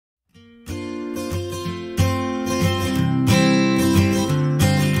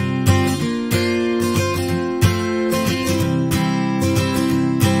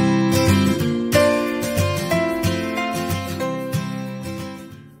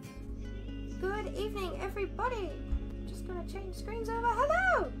Good evening, everybody. Just gonna change screens over.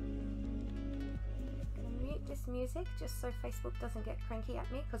 Hello. Gonna mute this music just so Facebook doesn't get cranky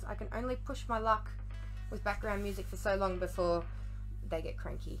at me, because I can only push my luck with background music for so long before they get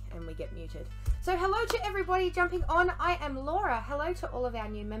cranky and we get muted. So hello to everybody jumping on. I am Laura. Hello to all of our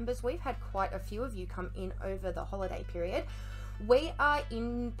new members. We've had quite a few of you come in over the holiday period. We are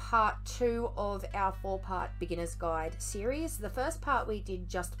in part 2 of our 4-part beginner's guide series. The first part we did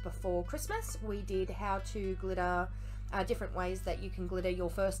just before Christmas. We did how to glitter, different ways that you can glitter your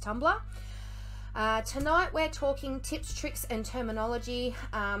first tumbler. Tonight we're talking tips, tricks and terminology.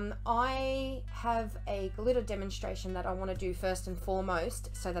 I have a glitter demonstration that I want to do first and foremost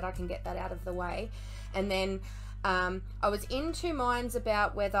so that I can get that out of the way, and then I was in two minds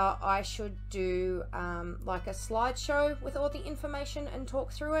about whether I should do like a slideshow with all the information and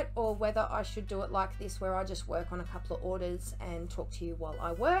talk through it, or whether I should do it like this where I just work on a couple of orders and talk to you while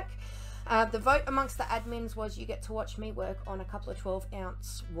I work. The vote amongst the admins was you get to watch me work on a couple of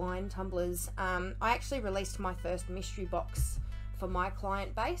 12-ounce wine tumblers. I actually released my first mystery box for my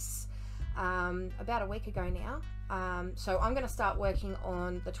client base about a week ago now. So I'm going to start working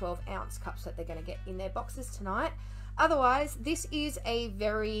on the 12-ounce cups that they're going to get in their boxes tonight. Otherwise, this is a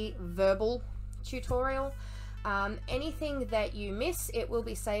very verbal tutorial. Anything that you miss, it will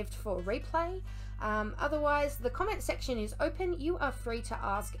be saved for replay. Otherwise, the comment section is open. You are free to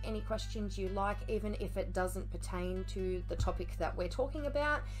ask any questions you like, even if it doesn't pertain to the topic that we're talking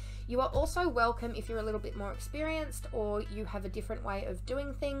about. You are also welcome, if you're a little bit more experienced or you have a different way of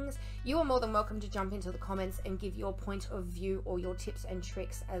doing things, you are more than welcome to jump into the comments and give your point of view or your tips and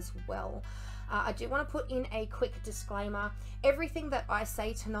tricks as well. I do want to put in a quick disclaimer. Everything that I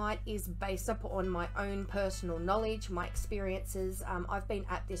say tonight is based upon my own personal knowledge, my experiences. I've been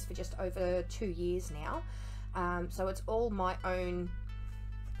at this for just over 2 years now. So it's all my own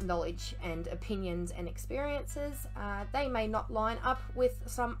knowledge and opinions and experiences. They may not line up with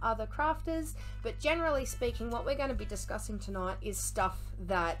some other crafters, but generally speaking, what we're going to be discussing tonight is stuff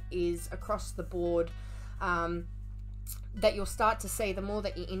that is across the board, that you'll start to see the more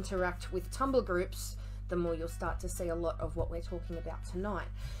that you interact with Tumblr groups, the more you'll start to see a lot of what we're talking about tonight.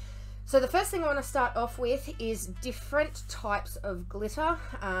 So the first thing I want to start off with is different types of glitter.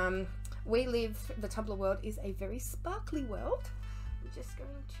 The Tumblr world is a very sparkly world. I'm just going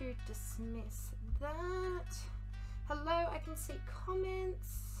to dismiss that. Hello, I can see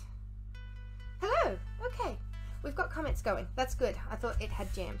comments. Hello, okay. We've got comments going. That's good. I thought it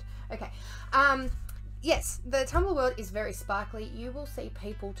had jammed. Okay. Yes, the Tumblr world is very sparkly. You will see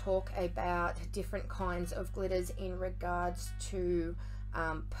people talk about different kinds of glitters in regards to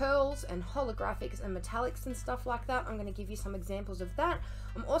pearls and holographics and metallics and stuff like that. I'm going to give you some examples of that.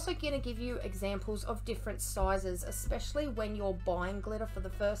 I'm also going to give you examples of different sizes, especially when you're buying glitter for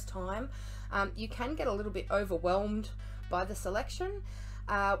the first time. You can get a little bit overwhelmed by the selection.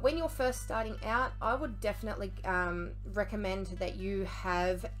 When you're first starting out, I would definitely recommend that you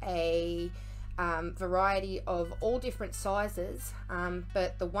have a variety of all different sizes,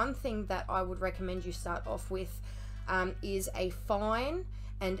 but the one thing that I would recommend you start off with is a fine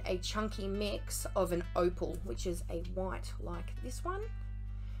and a chunky mix of an opal, which is a white like this one,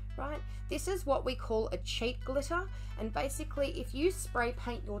 right? This is what we call a cheat glitter, and basically if you spray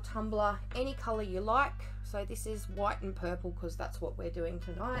paint your tumbler any color you like, so this is white and purple because that's what we're doing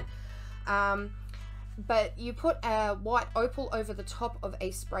tonight, but you put a white opal over the top of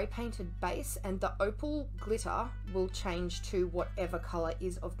a spray painted base, and the opal glitter will change to whatever color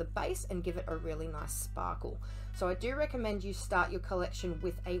is of the base and give it a really nice sparkle. So I do recommend you start your collection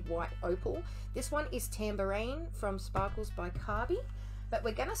with a white opal. This one is Tambourine from Sparkles by Carbee, but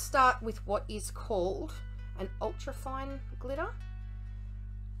we're going to start with what is called an ultra fine glitter.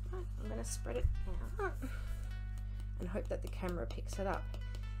 Right, I'm going to spread it out and hope that the camera picks it up.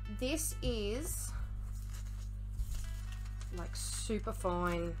 This is like super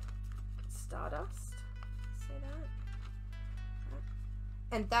fine stardust, see that?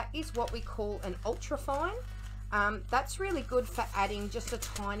 And that is what we call an ultra fine. That's really good for adding just a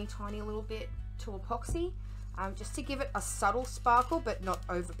tiny little bit to epoxy, just to give it a subtle sparkle but not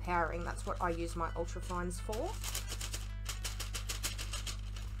overpowering. That's what I use my ultra fines for.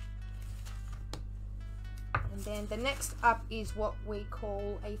 And then the next up is what we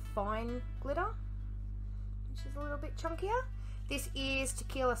call a fine glitter, which is a little bit chunkier. This is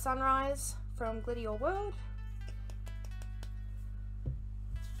Tequila Sunrise from Glitter Your World.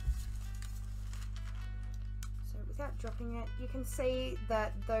 So without dropping it, you can see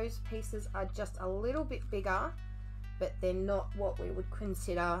that those pieces are just a little bit bigger, but they're not what we would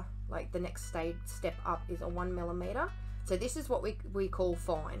consider like the next step up is a 1 millimeter. So this is what we call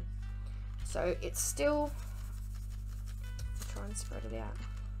fine. So it's still, I'll try and spread it out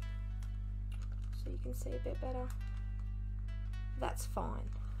so you can see a bit better. That's fine.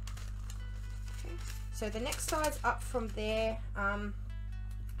 Okay. So the next size up from there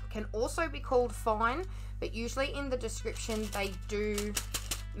can also be called fine, but usually in the description they do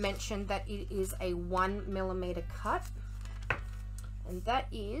mention that it is a 1mm cut, and that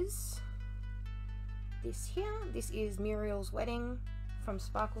is this here. This is Muriel's Wedding from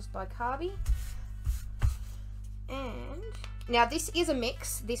Sparkles by Carbee. And now this is a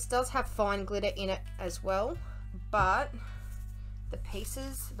mix. This does have fine glitter in it as well, but the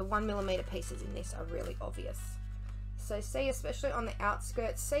pieces, the 1mm pieces in this are really obvious. So see, especially on the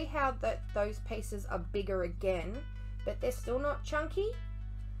outskirts, see how those pieces are bigger again, but they're still not chunky.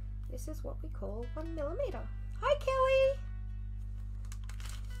 This is what we call 1mm. Hi, Kelly.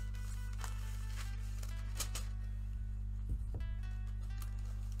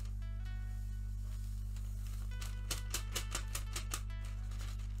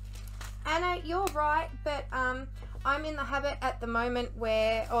 Anna, you're right, but I'm in the habit at the moment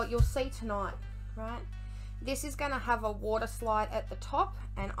where, oh, you'll see tonight, right? This is going to have a water slide at the top,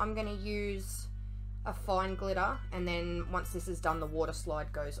 and I'm going to use a fine glitter, and then once this is done, the water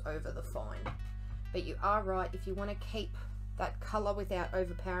slide goes over the fine. But you are right, if you want to keep that color without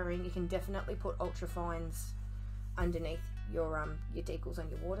overpowering, you can definitely put ultra fines underneath your decals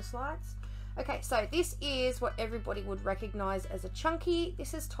and your water slides. Okay, so this is what everybody would recognize as a chunky.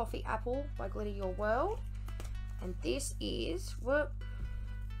 This is Toffee Apple by Glitter Your World, and this is, whoop,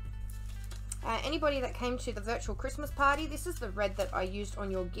 anybody that came to the virtual Christmas party, this is the red that I used on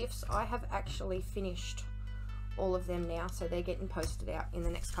your gifts. I have actually finished all of them now, so they're getting posted out in the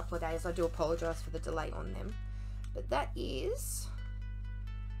next couple of days. I do apologize for the delay on them, but that is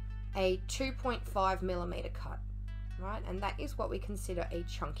a 2.5mm cut, right? And that is what we consider a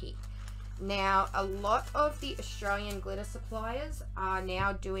chunky. Now, a lot of the Australian glitter suppliers are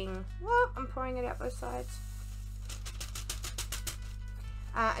now doing, well, I'm pouring it out both sides,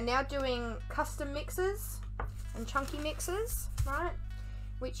 are now doing custom mixes and chunky mixes, right?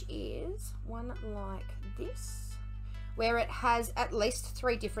 Which is one like this, where it has at least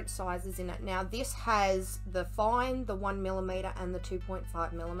 3 different sizes in it. Now, this has the fine, the 1mm, and the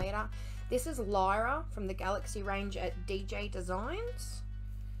 2.5mm. This is Lyra from the Galaxy range at DJ Designs.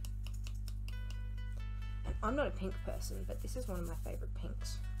 And I'm not a pink person, but this is one of my favorite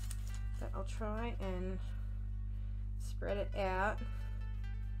pinks. So I'll try and spread it out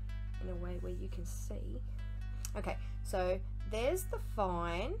in a way where you can see. Okay, so there's the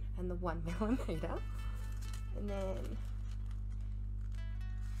fine and the 1mm, and then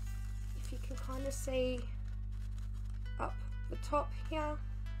if you can kind of see up the top here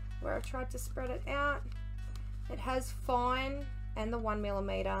where I've tried to spread it out, it has fine and the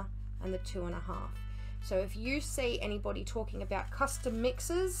 1mm and the 2.5. So if you see anybody talking about custom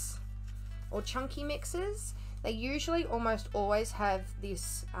mixes or chunky mixes, they usually almost always have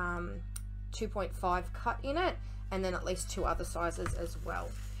this 2.5 cut in it, and then at least 2 other sizes as well.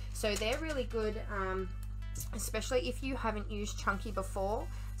 So they're really good, especially if you haven't used chunky before.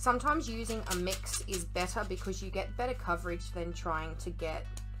 Sometimes using a mix is better because you get better coverage than trying to get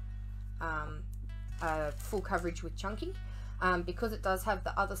full coverage with chunky. Because it does have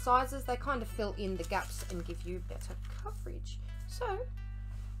the other sizes, they kind of fill in the gaps and give you better coverage. So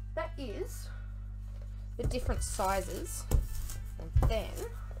that is the different sizes. And then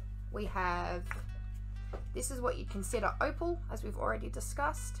we have, this is what you consider opal, as we've already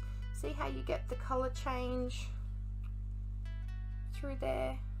discussed. See how you get the color change through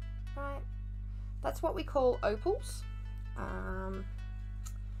there, right? That's what we call opals.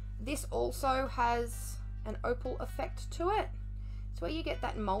 This also has an opal effect to it. It's where you get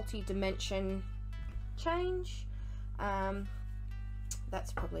that multi-dimension change.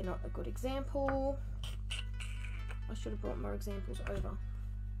 That's probably not a good example. I should have brought more examples over.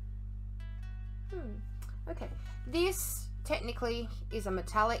 Okay, this technically is a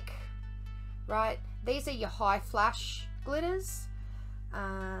metallic, right? These are your high flash glitters. What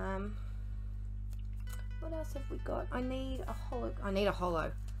else have we got? I need a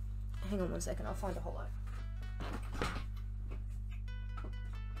holo. Hang on one second, I'll find a holo.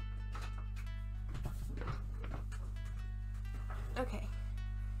 Okay,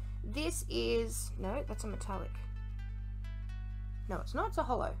 this is, no, that's a metallic. No, it's not, it's a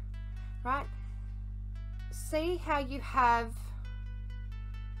holo, right? See how you have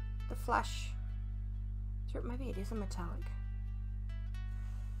the flash through, maybe it is a metallic.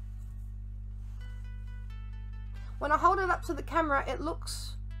 When I hold it up to the camera, it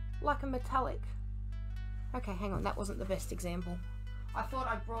looks like a metallic. Okay, hang on, that wasn't the best example. I thought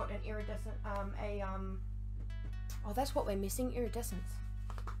I brought an iridescent, oh, that's what we're missing, iridescence.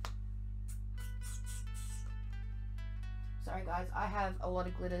 Sorry guys, I have a lot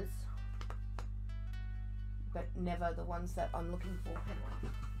of glitters, but never the ones that I'm looking for.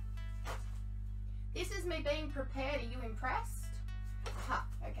 Anyway. This is me being prepared. Are you impressed? Aha,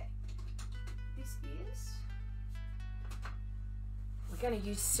 okay. This is... We're going to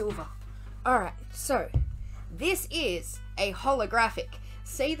use silver. Alright, so this is a holographic.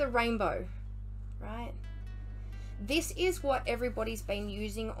 See the rainbow, right? This is what everybody's been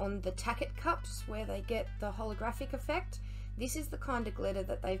using on the tacket cups where they get the holographic effect. This is the kind of glitter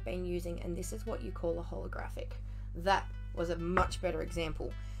that they've been using, and this is what you call a holographic. That was a much better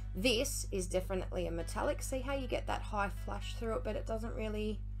example. This is definitely a metallic. See how you get that high flash through it, but it doesn't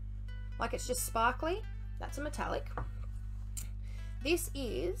really, like, it's just sparkly? That's a metallic. This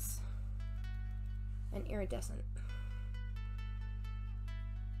is an iridescent,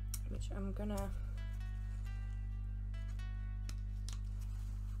 which I'm gonna...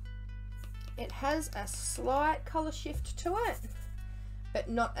 It has a slight colour shift to it, but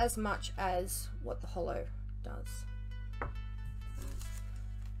not as much as what the holo does.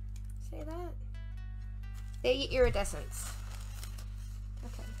 See that? They're your iridescents.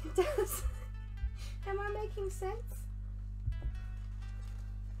 Okay, it does. Am I making sense?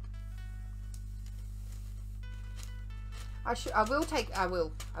 I will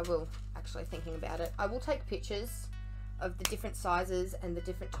actually, thinking about it, I will take pictures of the different sizes and the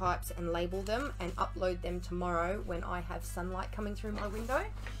different types and label them and upload them tomorrow when I have sunlight coming through my window,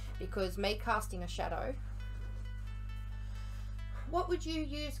 because me casting a shadow. What would you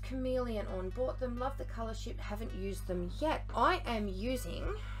use chameleon on? Bought them, love the colour shift, haven't used them yet. I am using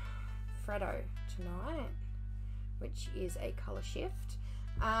Freddo tonight, which is a colour shift.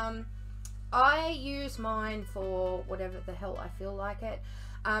 I use mine for whatever the hell I feel like it.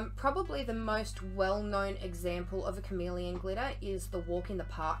 Probably the most well-known example of a chameleon glitter is the Walk in the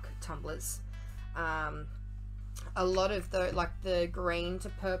Park tumblers. A lot of the, like the green to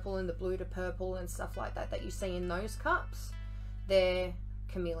purple and the blue to purple and stuff like that that you see in those cups, they're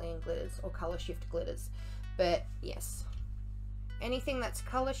chameleon glitters or colour shift glitters. But yes, anything that's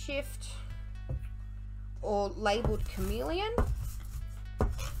colour shift or labelled chameleon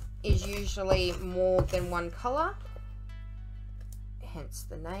is usually more than one colour, hence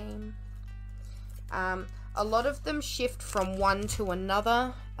the name. A lot of them shift from one to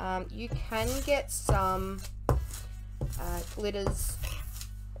another. You can get some glitters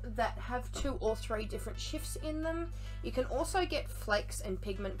that have 2 or 3 different shifts in them. You can also get flakes and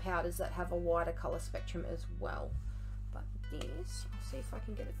pigment powders that have a wider colour spectrum as well. But this, I'll see if I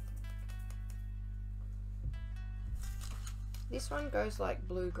can get it. This one goes like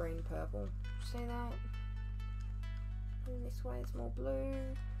blue, green, purple. See that? And this way is more blue.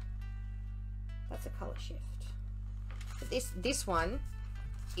 That's a colour shift. But this one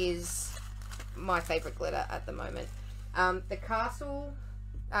is my favourite glitter at the moment. The Castle,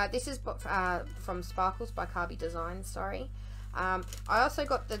 this is from Sparkles by Carbee Designs, sorry. I also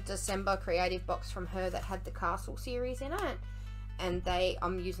got the December creative box from her that had the Castle series in it, and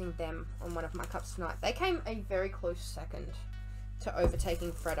I'm using them on one of my cups tonight. They came a very close second to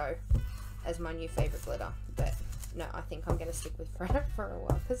overtaking Freddo as my new favourite glitter, but no, I think I'm going to stick with Freddo for a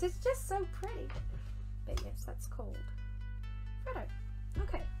while because it's just so pretty. But yes, that's called Freddo.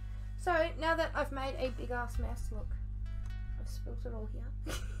 Okay, so now that I've made a big ass mess, look, I've spilt it all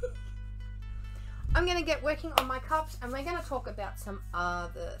here. I'm going to get working on my cups, and we're going to talk about some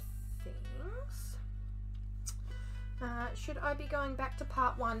other things. Should I be going back to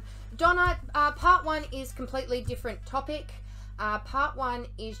part 1? Donna, part 1 is completely different topic. Part 1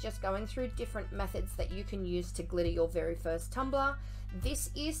 is just going through different methods that you can use to glitter your very first tumbler.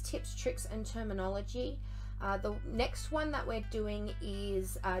 This is tips, tricks, and terminology. The next one that we're doing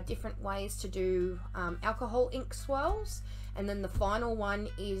is different ways to do alcohol ink swirls. And then the final one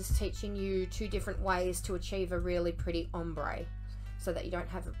is teaching you 2 different ways to achieve a really pretty ombre so that you don't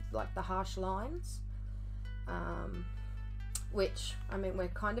have like the harsh lines. Which, I mean, we're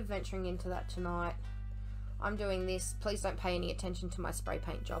kind of venturing into that tonight. I'm doing this, please don't pay any attention to my spray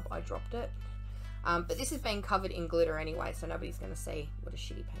paint job, I dropped it. But this is being covered in glitter anyway, so nobody's going to see what a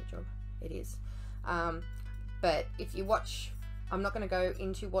shitty paint job it is. But if you watch, I'm not going to go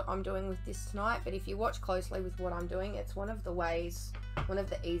into what I'm doing with this tonight, but if you watch closely with what I'm doing, it's one of the ways, one of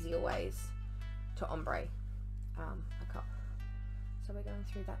the easier ways to ombre a cup. So we're going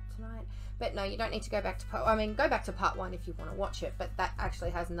through that tonight. But no, you don't need to go back to part, I mean, go back to part 1 if you want to watch it, but that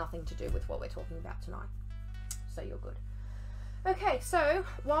actually has nothing to do with what we're talking about tonight. So you're good. Okay, so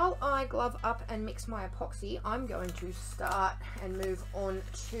while I glove up and mix my epoxy, I'm going to start and move on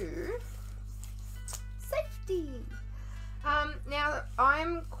to safety. Now,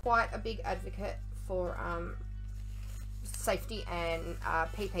 I'm quite a big advocate for safety and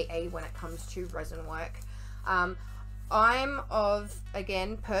PPE when it comes to resin work. I'm of,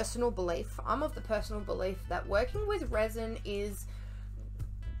 again, personal belief. I'm of the personal belief that working with resin is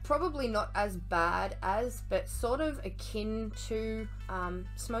probably not as bad as, but sort of akin to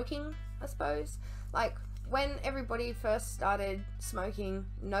smoking, I suppose. Like, when everybody first started smoking,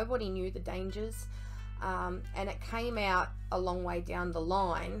 nobody knew the dangers, and it came out a long way down the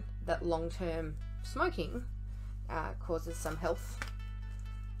line that long-term smoking causes some health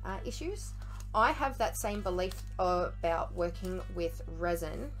issues. I have that same belief about working with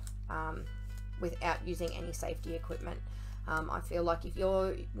resin without using any safety equipment. I feel like if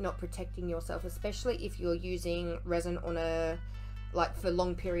you're not protecting yourself, especially if you're using resin on for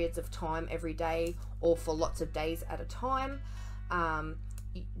long periods of time every day or for lots of days at a time,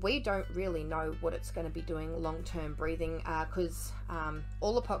 we don't really know what it's going to be doing long-term breathing, because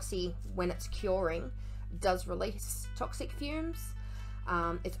all epoxy, when it's curing, does release toxic fumes.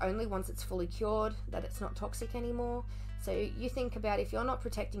 It's only once it's fully cured that it's not toxic anymore. So you think about, if you're not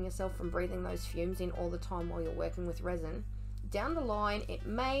protecting yourself from breathing those fumes in all the time while you're working with resin, down the line it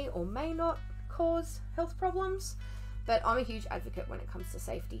may or may not cause health problems. But I'm a huge advocate when it comes to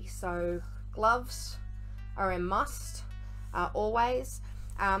safety, so gloves are a must, always.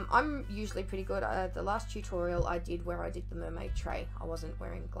 I'm usually pretty good. The last tutorial I did where I did the mermaid tray, I wasn't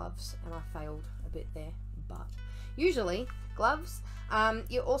wearing gloves and I failed a bit there, but usually gloves.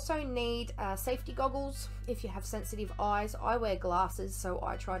 You also need safety goggles if you have sensitive eyes. I wear glasses, so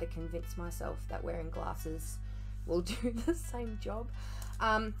I try to convince myself that wearing glasses will do the same job.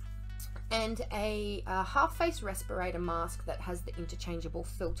 And a half-face respirator mask that has the interchangeable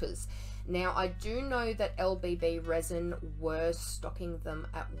filters. Now, I do know that LBB Resin were stocking them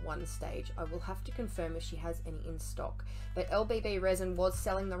at one stage. I will have to confirm if she has any in stock. But LBB Resin was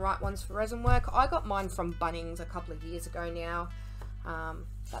selling the right ones for resin work. I got mine from Bunnings a couple of years ago now.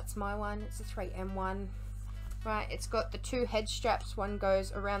 That's my one. It's a 3M one. Right, it's got the two head straps. One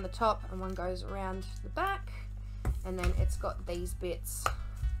goes around the top and one goes around the back. And then it's got these bits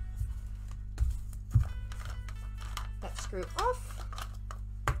that screw off,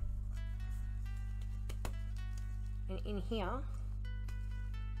 and in here,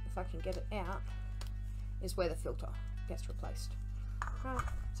 if I can get it out, is where the filter gets replaced. Right.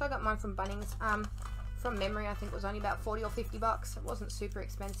 So I got mine from Bunnings. From memory, I think it was only about 40 or 50 bucks. It wasn't super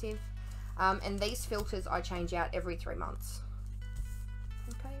expensive. And these filters I change out every 3 months.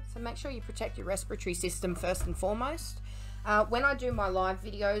 Okay, so make sure you protect your respiratory system first and foremost. When I do my live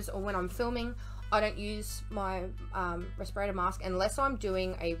videos or when I'm filming, I don't use my respirator mask unless I'm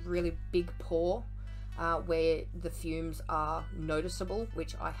doing a really big pour where the fumes are noticeable,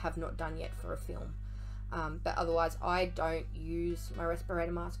 which I have not done yet for a film. But otherwise, I don't use my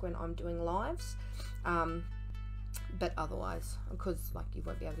respirator mask when I'm doing lives. But otherwise, because like you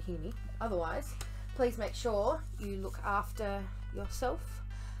won't be able to hear me, otherwise, please make sure you look after yourself.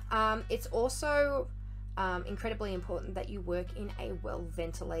 It's also incredibly important that you work in a well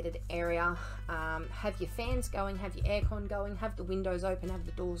ventilated area. Have your fans going, have your aircon going, have the windows open, have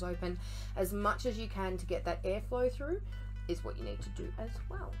the doors open. As much as you can to get that airflow through is what you need to do as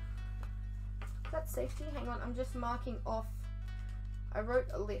well. That's safety. Hang on, I'm just marking off. I wrote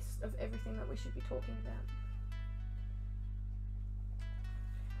a list of everything that we should be talking about.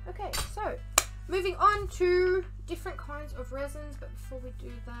 Okay, so moving on to different kinds of resins, but before we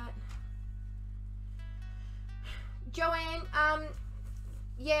do that, Joanne,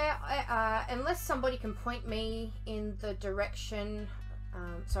 yeah, unless somebody can point me in the direction,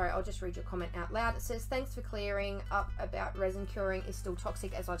 sorry, I'll just read your comment out loud. It says, thanks for clearing up about resin curing is still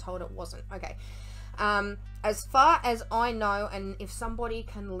toxic as I told it wasn't. Okay. As far as I know, and if somebody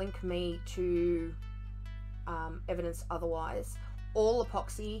can link me to evidence otherwise, all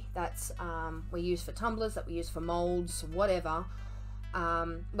epoxy that's we use for tumblers, that we use for molds, whatever,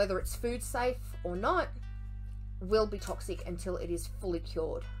 whether it's food safe or not, will be toxic until it is fully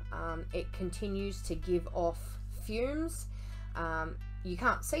cured. It continues to give off fumes. You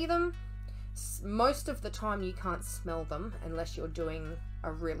can't see them. Most of the time you can't smell them unless you're doing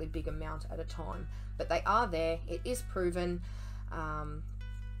a really big amount at a time, but they are there. It is proven, and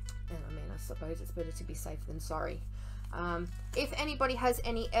I mean, I suppose it's better to be safe than sorry. If anybody has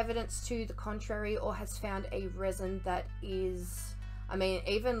any evidence to the contrary or has found a resin that is, I mean,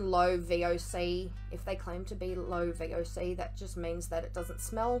 even low VOC, if they claim to be low VOC, that just means that it doesn't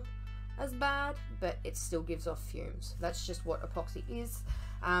smell as bad, but it still gives off fumes. That's just what epoxy is.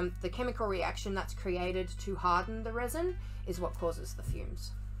 The chemical reaction that's created to harden the resin is what causes the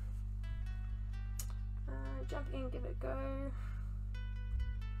fumes. Jump in, give it a go.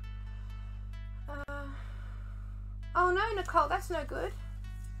 Oh no, Nicole, that's no good.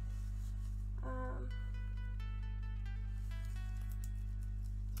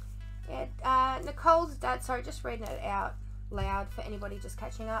 Yeah, Nicole's dad, sorry, just reading it out loud for anybody just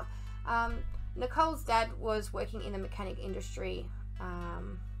catching up. Nicole's dad was working in the mechanic industry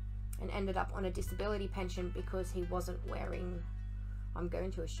and ended up on a disability pension because he wasn't wearing, I'm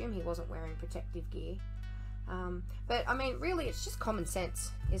going to assume he wasn't wearing protective gear. But I mean, really, it's just common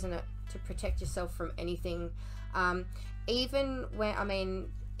sense, isn't it, to protect yourself from anything. Even when, I mean,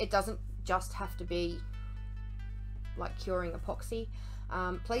 it doesn't just have to be like curing epoxy.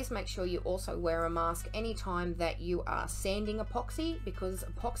 Please make sure you also wear a mask anytime that you are sanding epoxy, because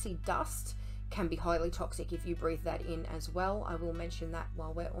epoxy dust can be highly toxic if you breathe that in as well. I will mention that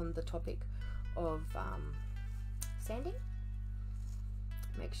while we're on the topic of sanding.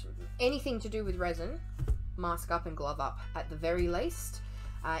 Make sure anything to do with resin, mask up and glove up at the very least.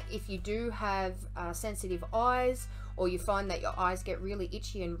 If you do have sensitive eyes, or you find that your eyes get really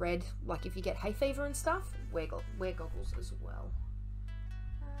itchy and red, like if you get hay fever and stuff, wear goggles as well.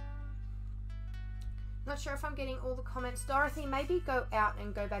 Not sure if I'm getting all the comments. Dorothy, maybe go out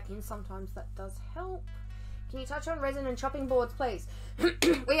and go back in sometimes. That does help. Can you touch on resin and chopping boards, please?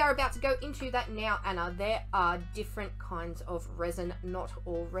 We are about to go into that now, Anna. There are different kinds of resin. Not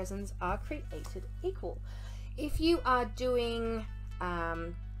all resins are created equal. If you are doing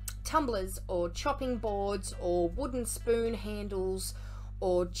tumblers or chopping boards or wooden spoon handles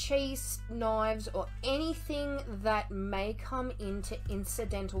or cheese knives or anything that may come into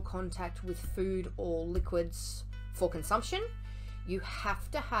incidental contact with food or liquids for consumption, you have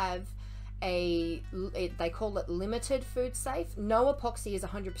to have they call it limited food safe. No epoxy is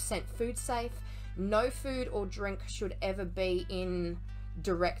 100% food safe. No food or drink should ever be in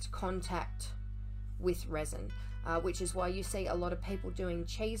direct contact with resin. Which is why you see a lot of people doing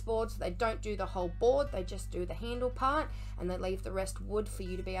cheese boards. They don't do the whole board, they just do the handle part, and they leave the rest wood for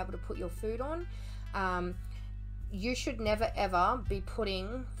you to be able to put your food on. You should never ever be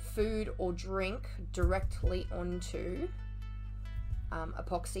putting food or drink directly onto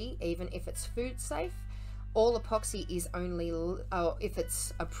epoxy, even if it's food safe. All epoxy is only, if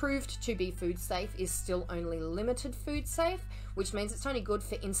it's approved to be food safe, is still only limited food safe, which means it's only good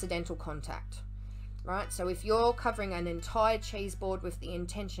for incidental contact. Right, so if you're covering an entire cheese board with the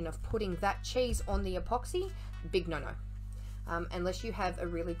intention of putting that cheese on the epoxy, big no-no. Unless you have a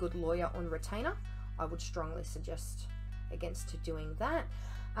really good lawyer on retainer, I would strongly suggest against doing that.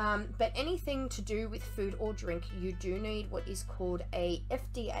 But anything to do with food or drink, you do need what is called a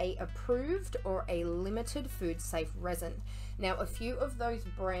FDA approved or a limited food safe resin. Now, a few of those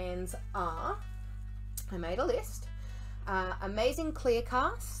brands are, I made a list, Amazing Clear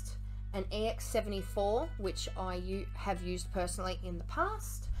Cast, an EX74, which I have used personally in the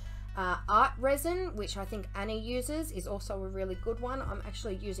past. Art Resin, which I think Annie uses, is also a really good one. I'm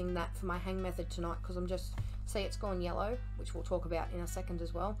actually using that for my hang method tonight because I'm just, see, it's gone yellow, which we'll talk about in a second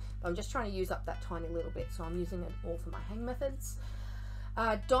as well. But I'm just trying to use up that tiny little bit, so I'm using it all for my hang methods.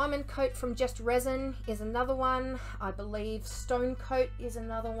 Diamond Coat from Just Resin is another one. I believe Stone Coat is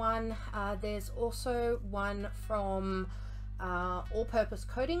another one. There's also one from all-purpose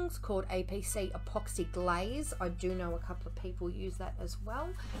coatings called APC Epoxy Glaze. I do know a couple of people use that as well.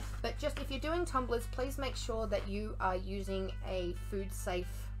 But just if you're doing tumblers, please make sure that you are using a food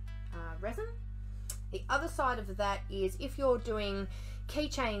safe resin. The other side of that is if you're doing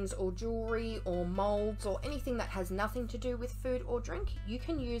keychains or jewelry or molds or anything that has nothing to do with food or drink, you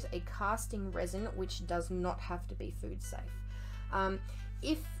can use a casting resin which does not have to be food safe.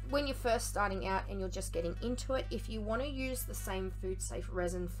 When you're first starting out and you're just getting into it, if you want to use the same food safe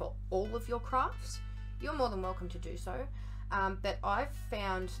resin for all of your crafts, you're more than welcome to do so. But I've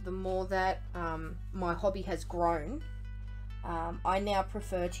found the more that my hobby has grown, I now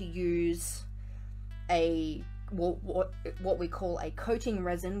prefer to use what we call a coating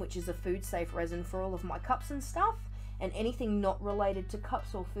resin, which is a food safe resin for all of my cups and stuff. And anything not related to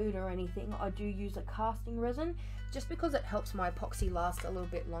cups or food or anything, I do use a casting resin, just because it helps my epoxy last a little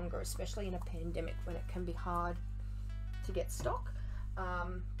bit longer, especially in a pandemic when it can be hard to get stock.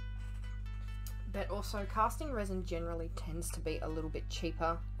 But also casting resin generally tends to be a little bit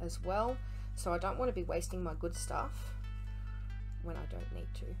cheaper as well, so I don't want to be wasting my good stuff when I don't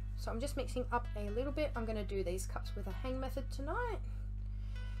need to. So I'm just mixing up a little bit. I'm going to do these cups with a hang method tonight.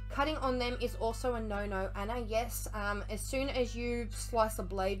 Cutting on them is also a no-no, Anna. Yes, as soon as you slice a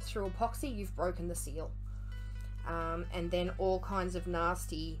blade through epoxy, you've broken the seal. And then all kinds of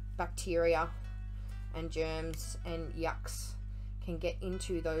nasty bacteria and germs and yucks can get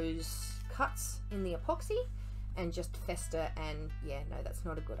into those cuts in the epoxy and just fester, and yeah, no, that's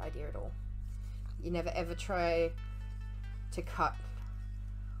not a good idea at all. You never ever try to cut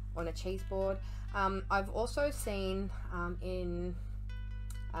on a cheese board. I've also seen in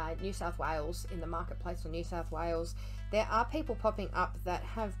New South Wales, in the marketplace for New South Wales, there are people popping up that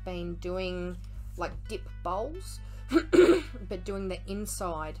have been doing like dip bowls but doing the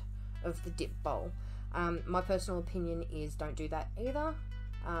inside of the dip bowl. My personal opinion is don't do that either,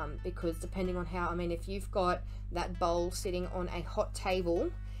 because depending on how, I mean, if you've got that bowl sitting on a hot table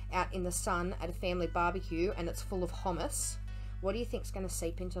out in the sun at a family barbecue and it's full of hummus, what do you think is going to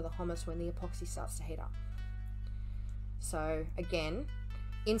seep into the hummus when the epoxy starts to heat up? So again,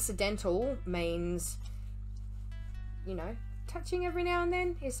 incidental means, you know, touching every now and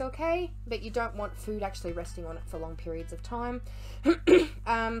then is okay, but you don't want food actually resting on it for long periods of time.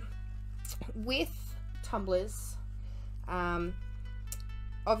 With tumblers,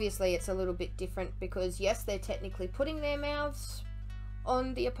 obviously it's a little bit different because yes, they're technically putting their mouths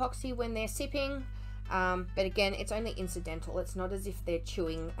on the epoxy when they're sipping, but again, it's only incidental. It's not as if they're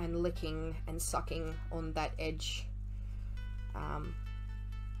chewing and licking and sucking on that edge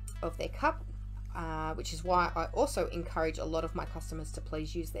of their cup, which is why I also encourage a lot of my customers to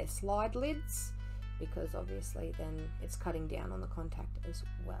please use their slide lids, because obviously then it's cutting down on the contact as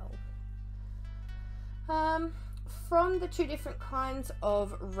well. From the two different kinds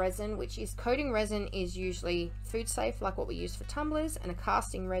of resin, which is coating resin is usually food safe, like what we use for tumblers, and a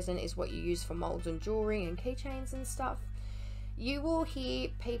casting resin is what you use for molds and jewelry and keychains and stuff. You will hear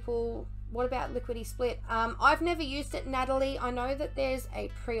people, what about liquidy split? I've never used it, Natalie. I know that there's a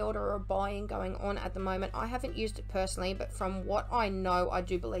pre-order or buying going on at the moment. I haven't used it personally, but from what I know, I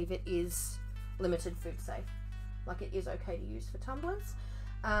do believe it is limited food safe. Like, it is okay to use for tumblers.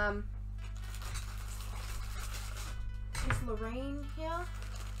 Is Lorraine here?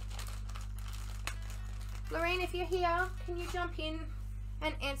 Lorraine, if you're here, can you jump in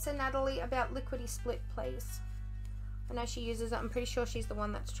and answer Natalie about liquidy split, please? I know she uses it. I'm pretty sure she's the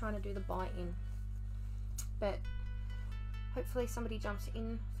one that's trying to do the buy-in. But hopefully somebody jumps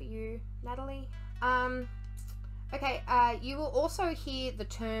in for you, Natalie. Okay, you will also hear the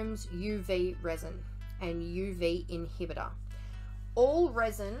terms UV resin and UV inhibitor. All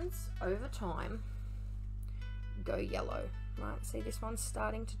resins over time go yellow, right? See, this one's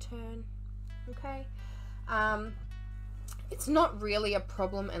starting to turn. Okay, it's not really a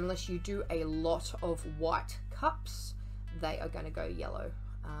problem unless you do a lot of white cups. They are going to go yellow.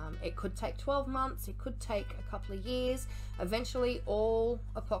 It could take 12 months, it could take a couple of years. Eventually all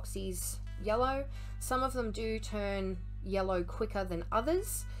epoxies yellow. Some of them do turn yellow quicker than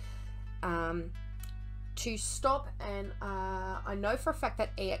others. To stop, and I know for a fact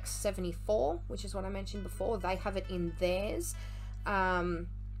that EX74, which is what I mentioned before, they have it in theirs. A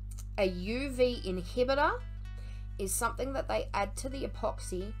UV inhibitor is something that they add to the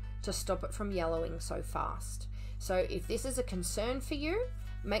epoxy to stop it from yellowing so fast. So if this is a concern for you,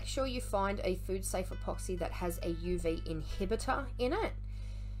 make sure you find a food safe epoxy that has a UV inhibitor in it.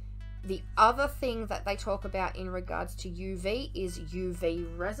 The other thing that they talk about in regards to UV is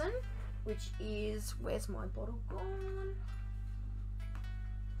UV resin, which is, where's my bottle gone?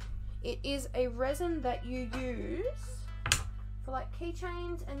 It is a resin that you use for like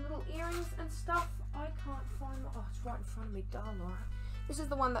keychains and little earrings and stuff. I can't find, oh, it's right in front of me, darling. This is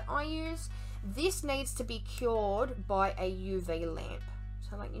the one that I use. This needs to be cured by a UV lamp.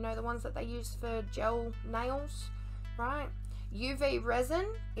 So like, you know, the ones that they use for gel nails, right? UV resin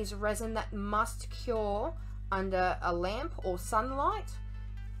is resin that must cure under a lamp or sunlight.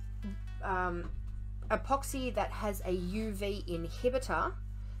 Epoxy that has a UV inhibitor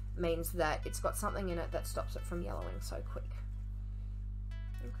means that it's got something in it that stops it from yellowing so quick.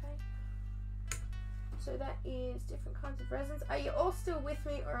 Okay, so that is different kinds of resins. Are you all still with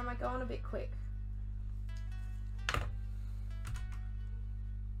me, or am I going a bit quick?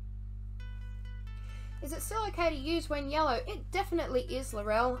 Is it still okay to use when yellow? It definitely is,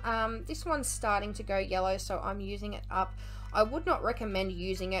 Laurel. This one's starting to go yellow, so I'm using it up. I would not recommend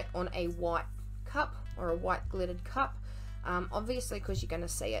using it on a white cup or a white glittered cup, obviously, because you're going to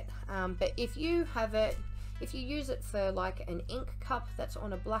see it. But if you have it, if you use it for like an ink cup that's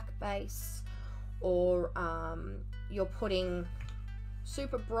on a black base, or you're putting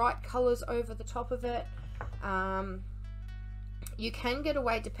super bright colors over the top of it, you can get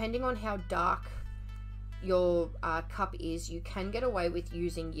away, depending on how dark your cup is, you can get away with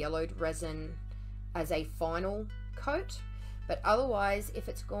using yellowed resin as a final coat. But otherwise, if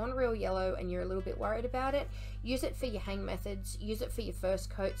it's gone real yellow and you're a little bit worried about it, use it for your hang methods, use it for your first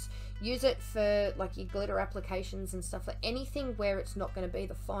coats, use it for like your glitter applications and stuff. Like anything where it's not going to be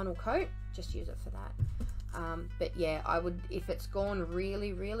the final coat, just use it for that. But yeah, I would, if it's gone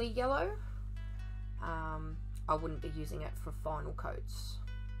really, really yellow, I wouldn't be using it for final coats.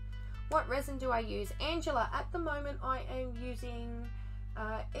 What resin do I use? Angela, at the moment I am using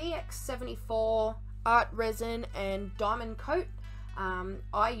EX74 art resin and diamond coat.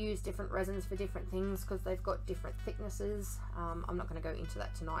 I use different resins for different things because they've got different thicknesses. I'm not going to go into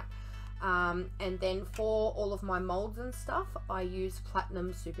that tonight. And then for all of my molds and stuff, I use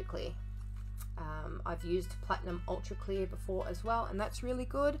platinum super clear. I've used platinum ultra clear before as well, and that's really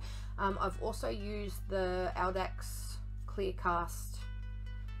good. I've also used the Audax clear cast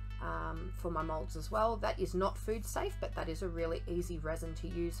for my molds as well. That is not food safe, but that is a really easy resin to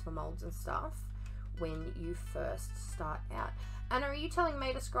use for molds and stuff when you first start out. Anna, are you telling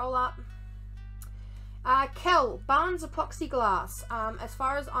me to scroll up? Kel, Barnes epoxy glass. As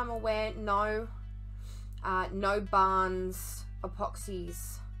far as I'm aware, no Barnes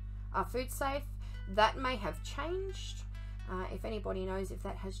epoxies are food safe. That may have changed. If anybody knows if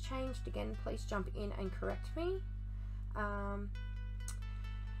that has changed, again, please jump in and correct me.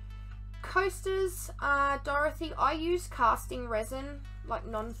 Coasters, Dorothy, I use casting resin, like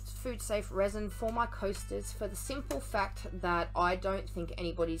non-food safe resin for my coasters, for the simple fact that I don't think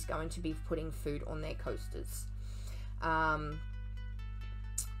anybody's going to be putting food on their coasters. The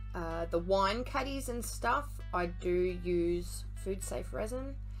wine caddies and stuff, I do use food safe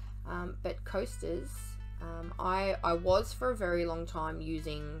resin, but coasters, I was for a very long time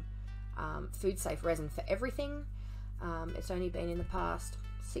using food safe resin for everything. It's only been in the past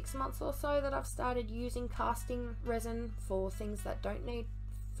 6 months or so that I've started using casting resin for things that don't need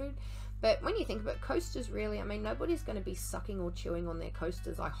food. But when you think about coasters, really, I mean, nobody's going to be sucking or chewing on their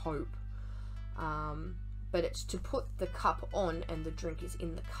coasters, I hope. But it's to put the cup on and the drink is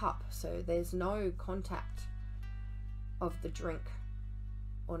in the cup, so there's no contact of the drink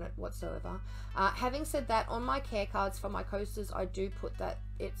on it whatsoever. Having said that, on my care cards for my coasters, I do put that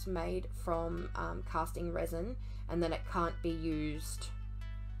it's made from casting resin, and then it can't be used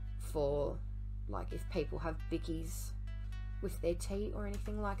for, like, if people have bickies with their tea or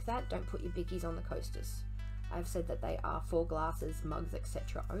anything like that, don't put your bickies on the coasters. I've said that they are for glasses, mugs,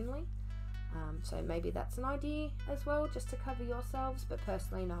 etc. only. So maybe that's an idea as well, just to cover yourselves. But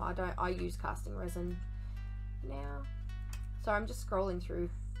personally, no, I don't. I use casting resin now. So I'm just scrolling through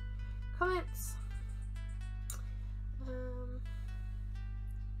comments.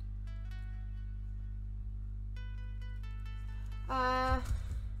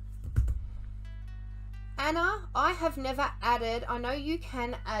 Anna, I have never added, I know you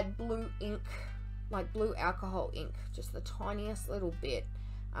can add blue ink, like blue alcohol ink, just the tiniest little bit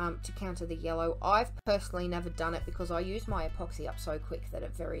to counter the yellow. I've personally never done it because I use my epoxy up so quick that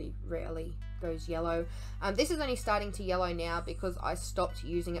it very rarely goes yellow. This is only starting to yellow now because I stopped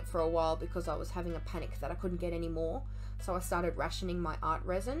using it for a while because I was having a panic that I couldn't get any more. So I started rationing my art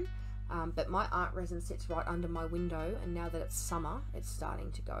resin. But my art resin sits right under my window, and now that it's summer, it's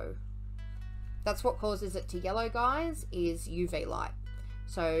starting to go. That's what causes it to yellow, guys, is UV light.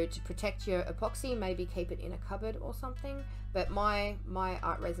 So to protect your epoxy, maybe keep it in a cupboard or something. But my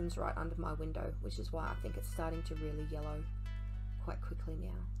art resin's right under my window, which is why I think it's starting to really yellow quite quickly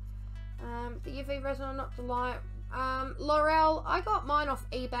now. The UV resin or not the light. Laurel, I got mine off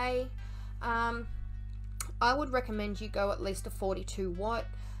eBay. I would recommend you go at least a 42 watt.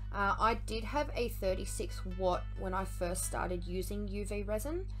 I did have a 36 watt when I first started using UV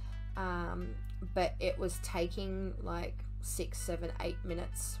resin, but it was taking like 6, 7, 8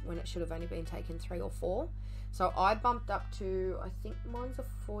 minutes when it should have only been taken 3 or 4. So I bumped up to, I think mine's a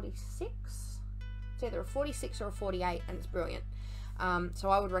 46. It's either a 46 or a 48, and it's brilliant. So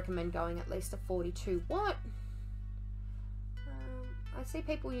I would recommend going at least a 42 watt. I see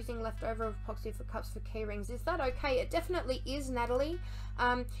people using leftover epoxy for cups for key rings. Is that okay? It definitely is, Natalie.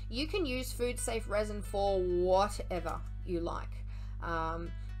 You can use food safe resin for whatever you like.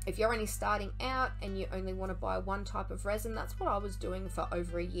 If you're only starting out and you only want to buy one type of resin, that's what I was doing for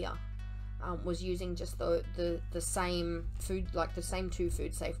over a year. Was using just the same food, like the same 2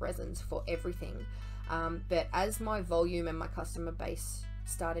 food safe resins for everything. But as my volume and my customer base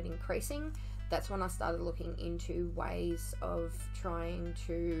started increasing, that's when I started looking into ways of trying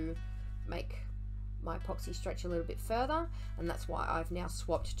to make my epoxy stretch a little bit further, and that's why I've now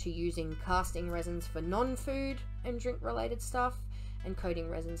swapped to using casting resins for non-food and drink related stuff and coating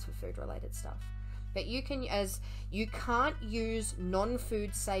resins for food related stuff. But you can't use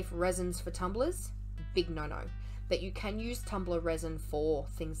non-food safe resins for tumblers. Big no-no. But you can use tumbler resin for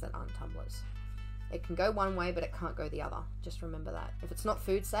things that aren't tumblers. It can go one way, but it can't go the other. Just remember that. If it's not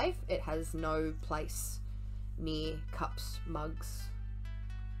food safe, it has no place near cups, mugs,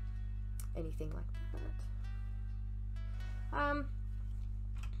 anything like that.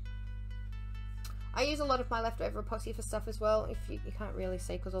 I use a lot of my leftover epoxy for stuff as well. If you can't really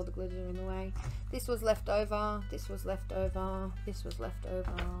see because all the glitters are in the way. This was left over. This was left over. This was left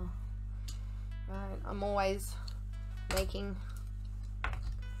over. Right. I'm always making,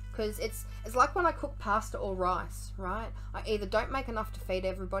 because it's like when I cook pasta or rice, right? I either don't make enough to feed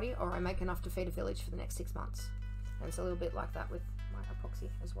everybody, or I make enough to feed a village for the next 6 months. And it's a little bit like that with my epoxy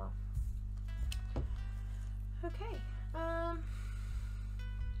as well. Okay. Scrolling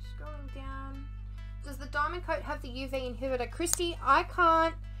down. Does the diamond coat have the UV inhibitor? Christy, I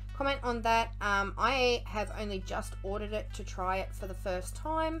can't comment on that. I have only just ordered it to try it for the first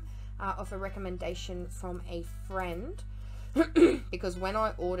time off a recommendation from a friend. Because when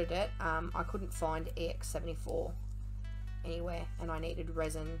I ordered it, I couldn't find EX74 anywhere, and I needed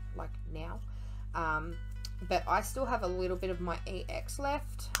resin like now. But I still have a little bit of my EX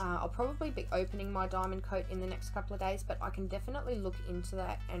left. I'll probably be opening my diamond coat in the next couple of days, but I can definitely look into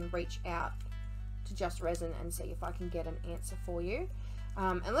that and reach out to Just Resin and see if I can get an answer for you.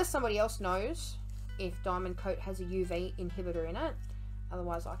 Unless somebody else knows if diamond coat has a UV inhibitor in it.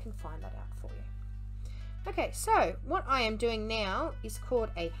 Otherwise I can find that out for you. Okay, so what I am doing now is called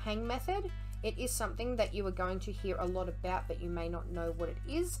a hang method. It is something that you are going to hear a lot about, but you may not know what it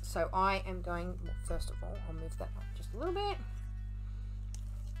is. So I am going, well, first of all, I'll move that up just a little bit.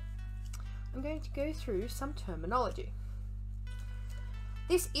 I'm going to go through some terminology.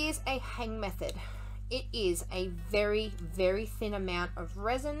 This is a hang method. It is a very, very thin amount of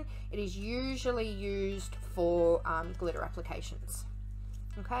resin. It is usually used for glitter applications.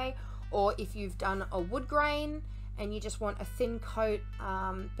 Okay, or if you've done a wood grain and you just want a thin coat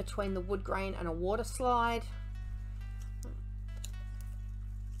between the wood grain and a water slide,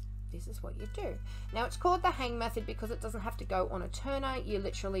 this is what you do. Now it's called the hang method because it doesn't have to go on a turner. You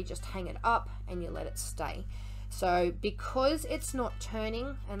literally just hang it up and you let it stay. So because it's not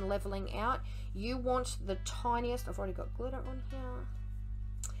turning and leveling out, you want the tiniest, I've already got glitter on here,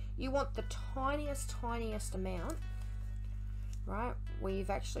 you want the tiniest amount, right, where you've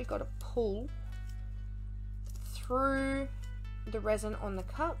actually got to pull through the resin on the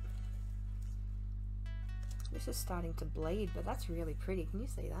cup. This is starting to bleed, but that's really pretty. Can you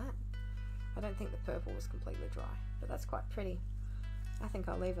see that? I don't think the purple was completely dry, but that's quite pretty. I think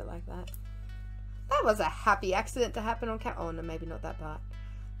I'll leave it like that. That was a happy accident to happen on camera. Oh no, maybe not that part.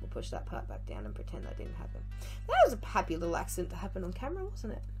 We'll push that part back down and pretend that didn't happen. That was a happy little accident to happen on camera,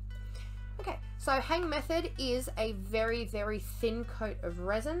 wasn't it? Okay, so hang method is a very, very thin coat of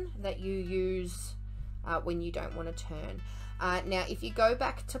resin that you use when you don't want to turn. Now, if you go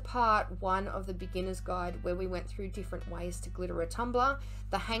back to part 1 of the beginner's guide where we went through different ways to glitter a tumbler,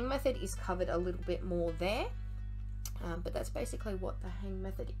 the hang method is covered a little bit more there. But that's basically what the hang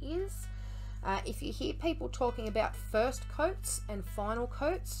method is. If you hear people talking about first coats and final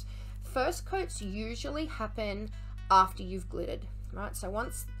coats, first coats usually happen after you've glittered, right? So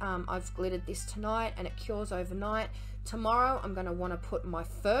once I've glittered this tonight and it cures overnight, tomorrow I'm going to want to put my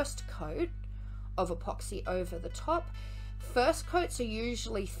first coat of epoxy over the top. First coats are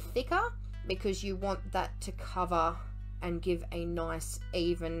usually thicker because you want that to cover and give a nice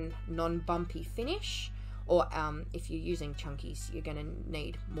even non-bumpy finish. Or if you're using chunkies, you're going to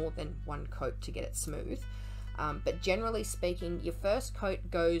need more than one coat to get it smooth. But generally speaking, your first coat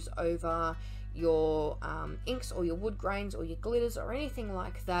goes over your inks or your wood grains or your glitters or anything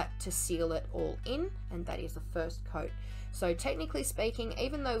like that to seal it all in, and that is the first coat. So technically speaking,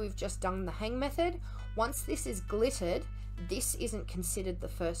 even though we've just done the hang method, once this is glittered, this isn't considered the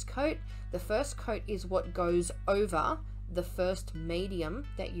first coat. The first coat is what goes over the first medium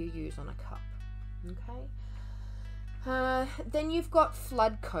that you use on a cup. Okay. Then you've got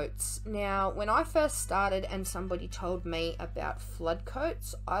flood coats. Now, when I first started and somebody told me about flood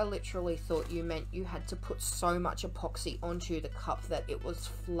coats, I literally thought you meant you had to put so much epoxy onto the cup that it was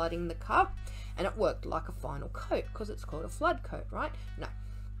flooding the cup, and it worked like a final coat because it's called a flood coat, right? No.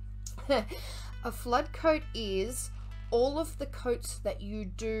 A flood coat is all of the coats that you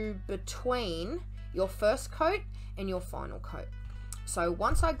do between your first coat and your final coat. So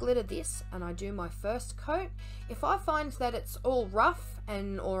once I glitter this and I do my first coat, if I find that it's all rough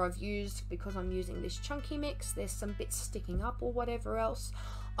or I've used, because I'm using this chunky mix, there's some bits sticking up or whatever else,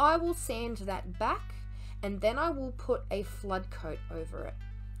 I will sand that back and then I will put a flood coat over it.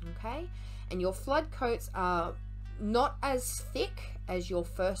 Okay, And your flood coats are not as thick as your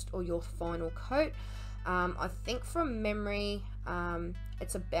first or your final coat. I think from memory,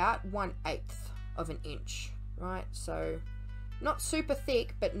 it's about 1/8 of an inch, right? So not super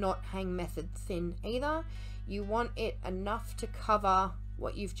thick, but not hang method thin either. You want it enough to cover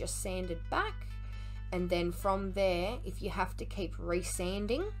what you've just sanded back, and then from there, if you have to keep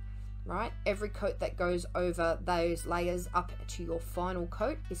resanding, right, every coat that goes over those layers up to your final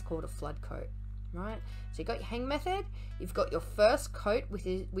coat is called a flood coat, right? So you've got your hang method, you've got your first coat,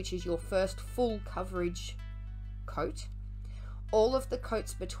 which is your first full coverage coat. All of the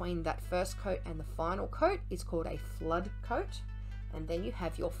coats between that first coat and the final coat is called a flood coat. And then you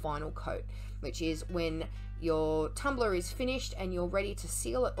have your final coat, which is when your tumbler is finished and you're ready to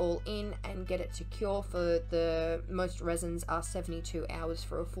seal it all in and get it to cure. For the most resins are 72 hours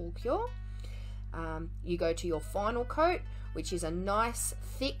for a full cure. You go to your final coat, which is a nice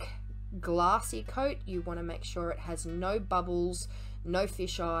thick glassy coat. You want to make sure it has no bubbles, no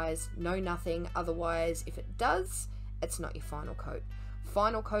fish eyes, no nothing. Otherwise, if it does, it's not your final coat.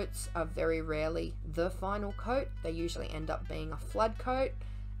 Final coats are very rarely the final coat. They usually end up being a flood coat,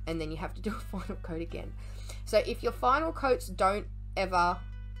 and then you have to do a final coat again. So if your final coats don't ever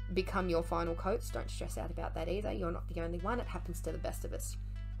become your final coats, don't stress out about that either. You're not the only one. It happens to the best of us.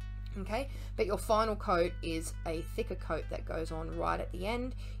 Okay, but your final coat is a thicker coat that goes on right at the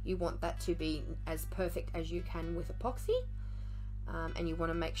end. You want that to be as perfect as you can with epoxy, and you want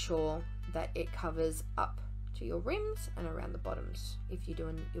to make sure that it covers up to your rims and around the bottoms, if you're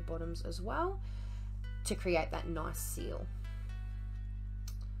doing your bottoms as well, to create that nice seal.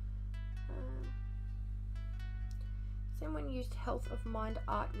 Has anyone used Health of Mind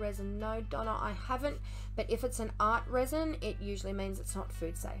art resin? No, Donna, I haven't, but if it's an art resin, it usually means it's not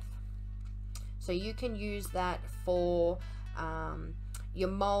food safe. So you can use that for your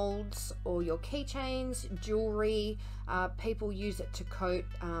molds or your keychains, jewelry. People use it to coat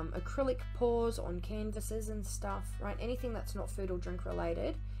acrylic pours on canvases and stuff, right? Anything that's not food or drink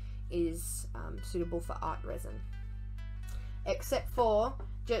related is suitable for art resin. Except for,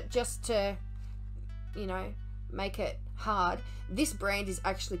 just to, you know, make it hard, this brand is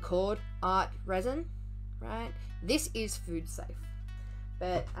actually called art resin, right? This is food safe.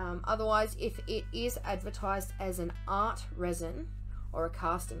 But otherwise, if it is advertised as an art resin or a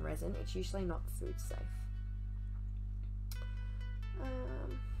casting resin, it's usually not food safe.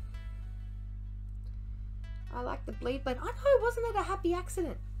 I like the bleed blade. I know, wasn't it a happy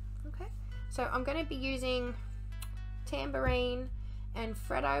accident? Okay, so I'm going to be using Tambourine and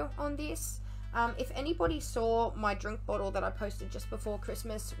Freddo on this. If anybody saw my drink bottle that I posted just before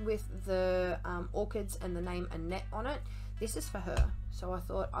Christmas with the orchids and the name Annette on it, this is for her. So I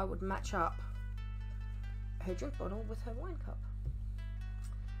thought I would match up her drink bottle with her wine cup.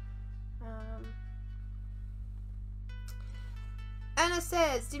 Anna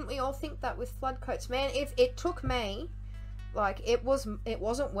says, didn't we all think that with flood coats? Man, if it took me, like, it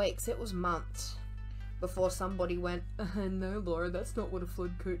wasn't weeks, it was months before somebody went, no, Laura, that's not what a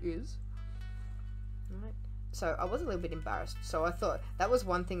flood coat is. Right. So I was a little bit embarrassed. So I thought that was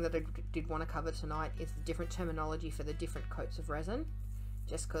one thing that I did want to cover tonight, is the different terminology for the different coats of resin,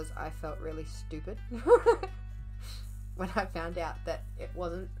 just because I felt really stupid when I found out that it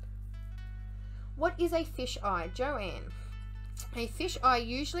wasn't. What is a fish eye? Joanne. A fish eye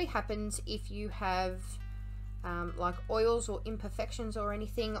usually happens if you have like oils or imperfections or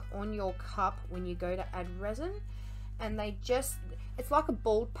anything on your cup when you go to add resin, and it's like a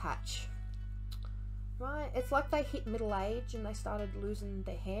bald patch, right? It's like they hit middle age and they started losing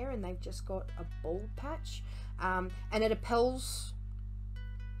their hair and they've just got a bald patch, and it appels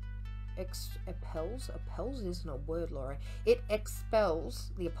isn't a word, Laura. It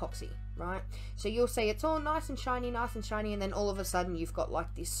expels the epoxy, right? So you'll see it's all nice and shiny, and then all of a sudden you've got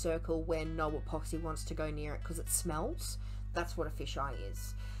like this circle where no epoxy wants to go near it because it smells. That's what a fisheye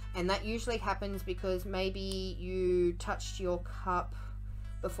is. And that usually happens because maybe you touched your cup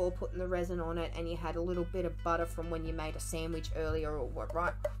before putting the resin on it and you had a little bit of butter from when you made a sandwich earlier, or what,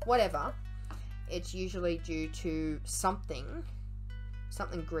 right? Whatever. It's usually due to something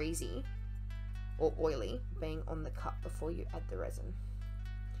greasy or oily being on the cup before you add the resin.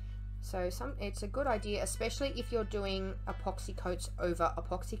 So it's a good idea, especially if you're doing epoxy coats over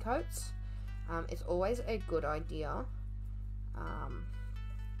epoxy coats. It's always a good idea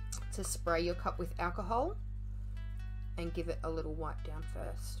to spray your cup with alcohol and give it a little wipe down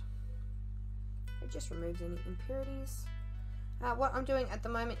first. It just removes any impurities. What I'm doing at the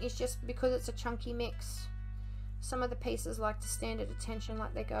moment is, just because it's a chunky mix, some of the pieces like to stand at attention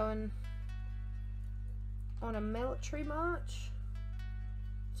like they're going on a military march.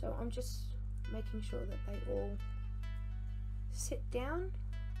 So I'm just making sure that they all sit down,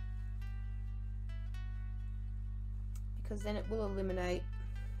 because then it will eliminate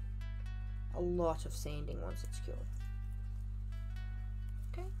a lot of sanding once it's cured.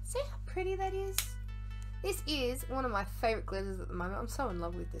 Okay, see how pretty that is? This is one of my favourite glitters at the moment. I'm so in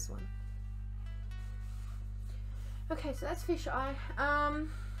love with this one. Okay, so that's fish eye.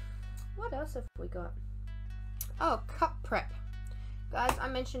 What else have we got? Oh, cup prep. Guys, I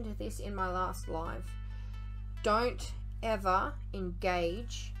mentioned this in my last live. Don't ever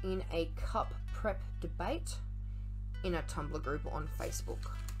engage in a cup prep debate in a Tumbler group on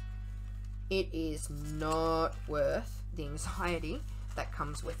Facebook. It is not worth the anxiety that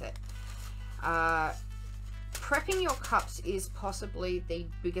comes with it. Prepping your cups is possibly the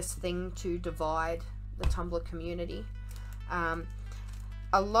biggest thing to divide the Tumbler community. And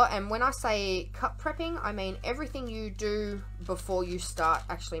when I say cup prepping, I mean everything you do before you start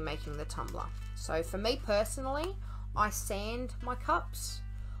actually making the tumbler. So for me personally, I sand my cups.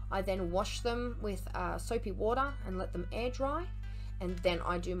 I then wash them with soapy water and let them air dry, and then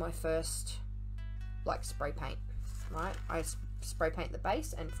I do my first like spray paint, right? I spray paint the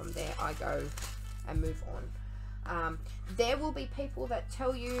base, and from there I go and move on. There will be people that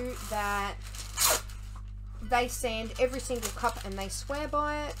tell you that they sand every single cup and they swear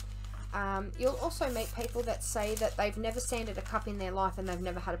by it. You'll also meet people that say that they've never sanded a cup in their life and they've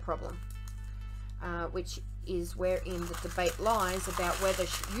never had a problem, which is wherein the debate lies about whether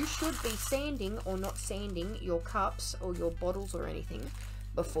you should be sanding or not sanding your cups or your bottles or anything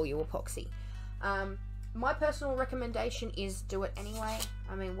before you epoxy. My personal recommendation is do it anyway.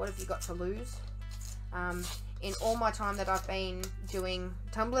 I mean, what have you got to lose? In all my time that I've been doing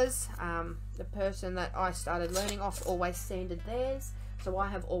tumblers, the person that I started learning off always sanded theirs, so I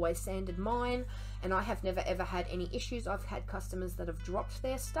have always sanded mine, and I have never ever had any issues. I've had customers that have dropped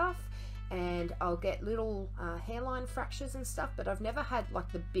their stuff and I'll get little hairline fractures and stuff, but I've never had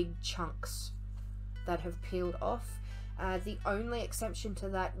like the big chunks that have peeled off. The only exception to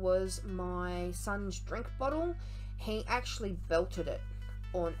that was my son's drink bottle. He actually belted it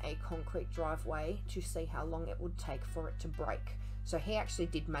on a concrete driveway to see how long it would take for it to break. So he actually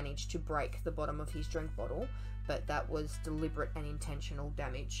did manage to break the bottom of his drink bottle, but that was deliberate and intentional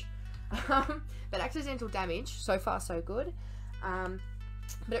damage. But accidental damage, so far so good.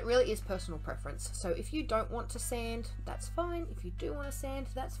 But it really is personal preference. So if you don't want to sand, that's fine. If you do want to sand,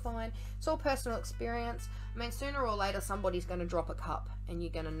 that's fine. It's all personal experience. I mean, sooner or later somebody's going to drop a cup and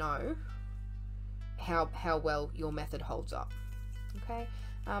you're going to know how well your method holds up. Okay,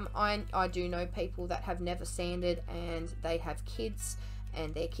 I do know people that have never sanded and they have kids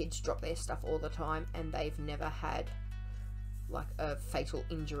and their kids drop their stuff all the time and they've never had like a fatal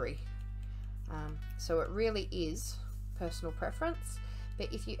injury. So it really is personal preference.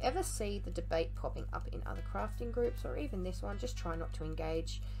 But if you ever see the debate popping up in other crafting groups or even this one, just try not to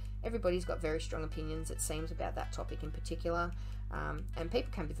engage. Everybody's got very strong opinions, it seems, about that topic in particular. And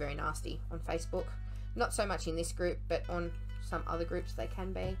people can be very nasty on Facebook. Not so much in this group, but on some other groups they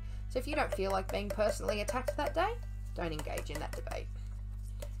can be. So if you don't feel like being personally attacked that day, don't engage in that debate.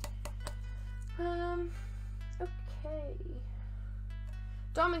 Okay.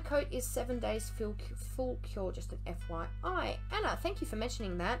 Diamond coat is 7 days full cure, just an FYI. Anna, thank you for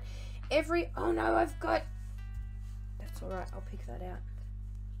mentioning that. Oh no, I've got... That's alright, I'll pick that out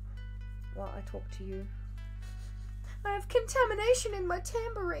while I talk to you. I have contamination in my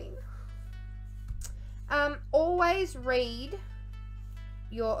tambourine. Always read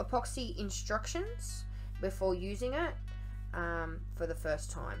your epoxy instructions before using it for the first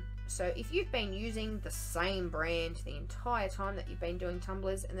time. So if you've been using the same brand the entire time that you've been doing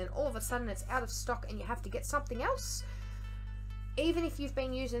tumblers and then all of a sudden it's out of stock and you have to get something else, even if you've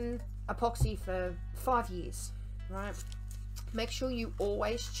been using epoxy for 5 years, right? Make sure you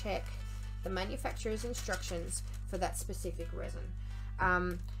always check the manufacturer's instructions for that specific resin.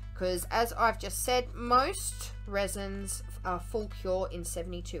 Because as I've just said, most resins are full cure in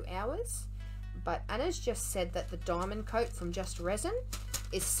 72 hours. But Anna's just said that the diamond coat from Just Resin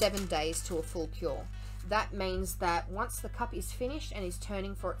is 7 days to a full cure. That means that once the cup is finished and is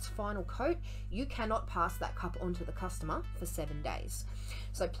turning for its final coat, you cannot pass that cup on to the customer for 7 days.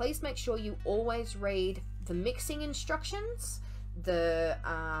 So please make sure you always read the mixing instructions, the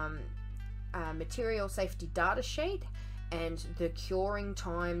material safety data sheet, and the curing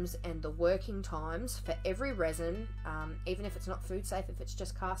times and the working times for every resin, even if it's not food safe, if it's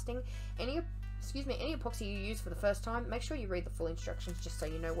just casting. Any epoxy you use for the first time, make sure you read the full instructions just so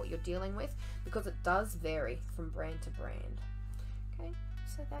you know what you're dealing with, because it does vary from brand to brand. Okay,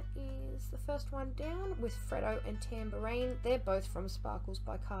 so that is the first one down with Freddo and Tambourine. They're both from Sparkles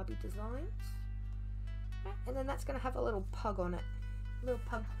by Carbee Designs. And then that's going to have a little pug on it. Little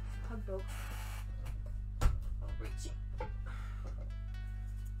pug dog. Reach it.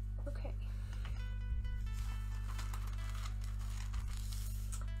 Okay.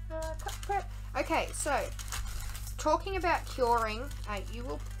 Cup prep. Okay, so talking about curing, you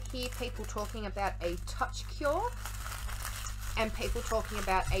will hear people talking about a touch cure and people talking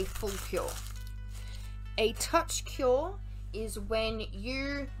about a full cure. A touch cure is when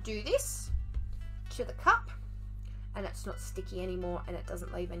you do this to the cup and it's not sticky anymore and it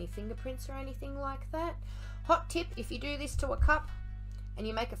doesn't leave any fingerprints or anything like that. Hot tip, if you do this to a cup and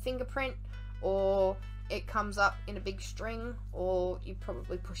you make a fingerprint, or it comes up in a big string, or you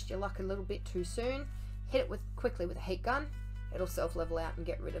probably pushed your luck a little bit too soon, hit it quickly with a heat gun. It'll self-level out and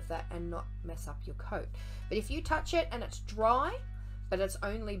get rid of that and not mess up your coat. But if you touch it and it's dry, but it's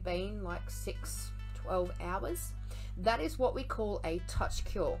only been like 6-12 hours, that is what we call a touch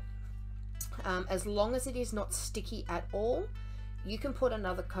cure. As long as it is not sticky at all, you can put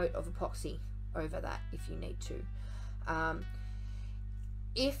another coat of epoxy over that if you need to.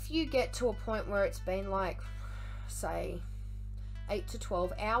 If you get to a point where it's been like, say, 8 to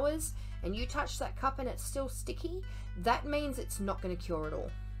 12 hours and you touch that cup and it's still sticky, that means it's not going to cure at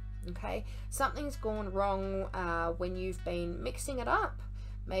all. Okay, something's gone wrong when you've been mixing it up.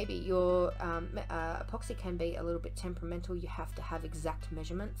 Maybe your epoxy can be a little bit temperamental. You have to have exact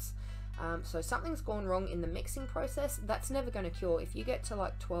measurements. So something's gone wrong in the mixing process. That's never going to cure. If you get to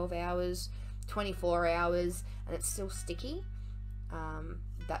like 12 hours, 24 hours and it's still sticky,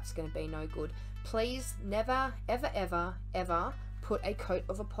 that's going to be no good. Please never, ever, ever, ever put a coat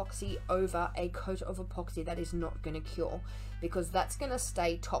of epoxy over a coat of epoxy that is not going to cure, because that's going to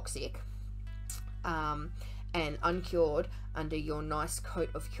stay toxic and uncured under your nice coat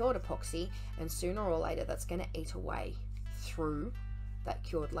of cured epoxy, and sooner or later that's going to eat away through that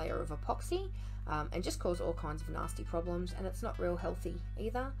cured layer of epoxy and just cause all kinds of nasty problems, and it's not real healthy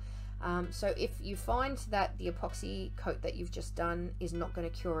either. So if you find that the epoxy coat that you've just done is not going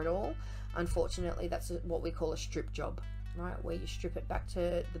to cure at all, unfortunately that's what we call a strip job, right, where you strip it back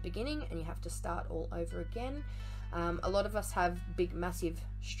to the beginning and you have to start all over again. A lot of us have big massive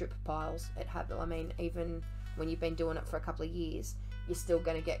strip piles. I mean, even when you've been doing it for a couple of years, you're still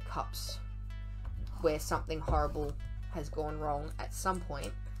going to get cups where something horrible has gone wrong at some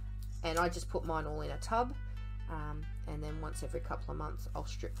point, and I just put mine all in a tub. And then once every couple of months I'll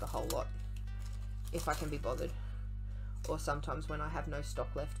strip the whole lot if I can be bothered, or sometimes when I have no stock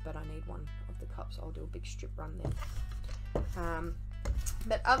left but I need one of the cups, I'll do a big strip run then.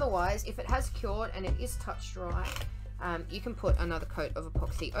 But otherwise, if it has cured and it is touch dry, you can put another coat of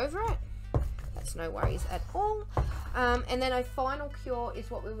epoxy over it. That's no worries at all. And then a final cure is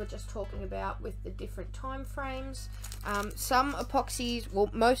what we were just talking about with the different time frames. Some epoxies, well,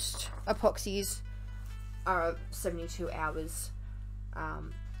 most epoxies are 72 hours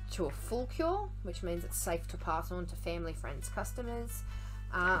to a full cure, which means it's safe to pass on to family, friends, customers.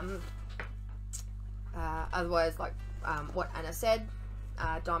 Otherwise, like what Anna said,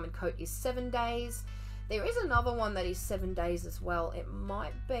 diamond coat is 7 days. There is another one that is 7 days as well. It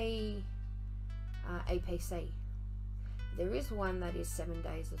might be APC. There is one that is 7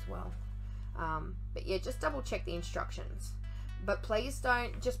 days as well. But yeah, just double check the instructions. But please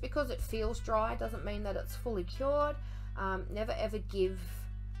don't, just because it feels dry doesn't mean that it's fully cured. Never ever give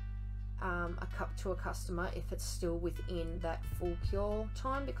a cup to a customer if it's still within that full cure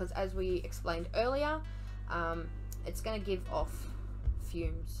time, because as we explained earlier, it's going to give off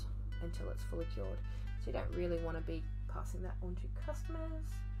fumes until it's fully cured. So you don't really want to be passing that on to customers.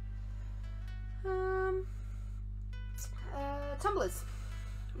 Tumblers.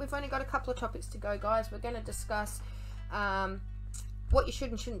 We've only got a couple of topics to go, guys. We're going to discuss what you should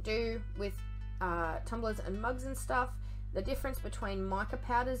and shouldn't do with tumblers and mugs and stuff, the difference between mica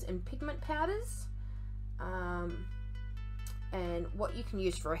powders and pigment powders, and what you can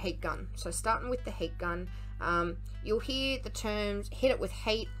use for a heat gun. So starting with the heat gun, you'll hear the terms hit it with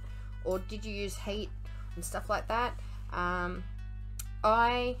heat, or did you use heat, and stuff like that.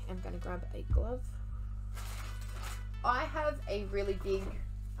 I am going to grab a glove. I have a really big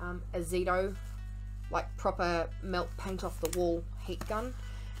Azedo, like proper melt paint off the wall heat gun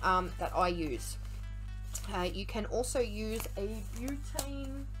that I use. You can also use a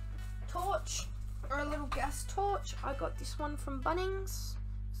butane torch or a little gas torch. I got this one from Bunnings,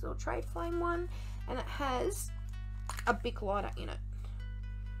 this little trade flame one, and it has a big lighter in it.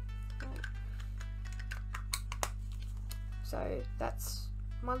 So that's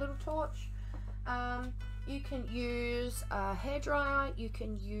my little torch. You can use a hairdryer, you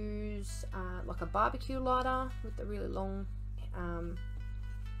can use like a barbecue lighter with the really long,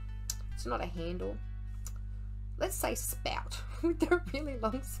 it's not a handle, let's say spout with a really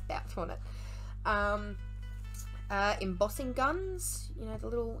long spout on it. Embossing guns, you know, the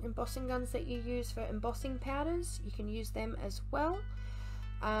little embossing guns that you use for embossing powders, you can use them as well.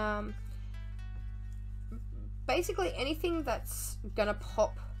 Basically anything that's gonna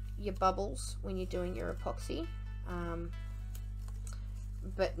pop your bubbles when you're doing your epoxy,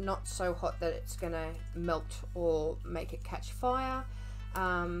 but not so hot that it's gonna melt or make it catch fire.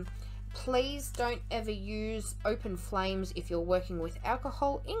 Please don't ever use open flames if you're working with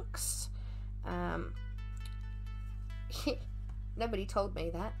alcohol inks. Nobody told me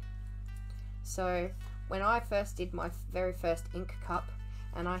that. So when I first did my very first ink cup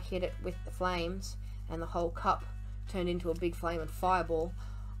and I hit it with the flames and the whole cup turned into a big flaming fireball,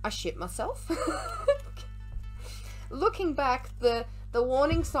 I shit myself. Looking back, the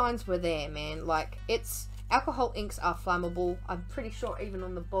warning signs were there, man. Like, it's alcohol inks are flammable. I'm pretty sure even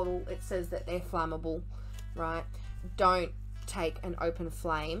on the bottle it says that they're flammable, right? Don't take an open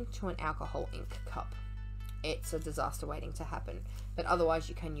flame to an alcohol ink cup. It's a disaster waiting to happen, but otherwise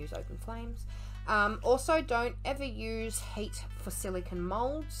you can use open flames. Also, don't ever use heat for silicone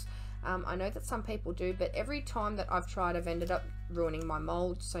molds. I know that some people do, but every time that I've tried, I've ended up ruining my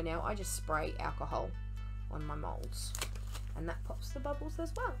mold. So now I just spray alcohol on my molds, and that pops the bubbles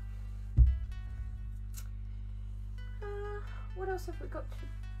as well. What else have we got to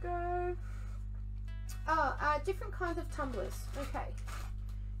go? Different kinds of tumblers. Okay.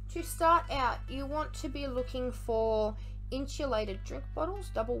 To start out, you want to be looking for insulated drink bottles,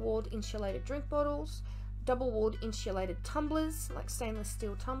 double-walled insulated drink bottles, double-walled insulated tumblers, like stainless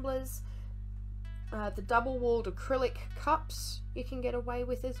steel tumblers, the double-walled acrylic cups you can get away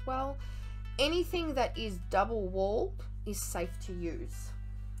with as well. Anything that is double-walled is safe to use.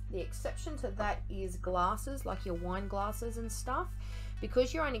 The exception to that is glasses, like your wine glasses and stuff.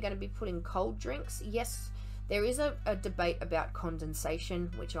 Because you're only going to be putting cold drinks, yes, there is a debate about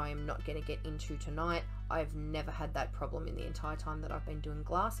condensation, which I am not going to get into tonight. I've never had that problem in the entire time that I've been doing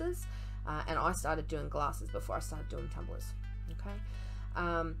glasses. And I started doing glasses before I started doing tumblers.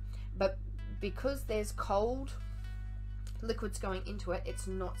 Okay? But because there's cold liquids going into it, it's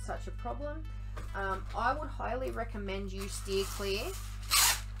not such a problem. I would highly recommend you steer clear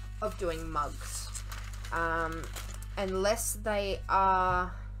of doing mugs. Unless they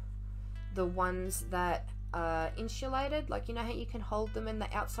are the ones that insulated, like, you know how you can hold them and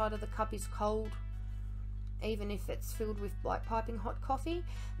the outside of the cup is cold even if it's filled with like piping hot coffee.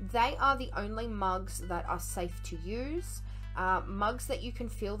 They are the only mugs that are safe to use. Mugs that you can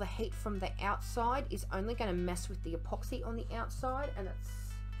feel the heat from the outside is only going to mess with the epoxy on the outside, and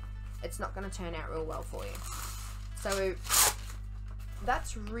it's not going to turn out real well for you. So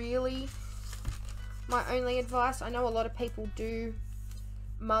that's really my only advice. I know a lot of people do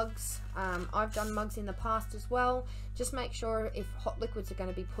mugs. I've done mugs in the past as well. Just make sure if hot liquids are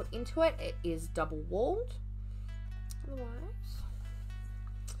going to be put into it, it is double walled.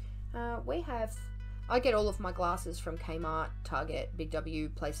 Otherwise, I get all of my glasses from Kmart, Target, Big W,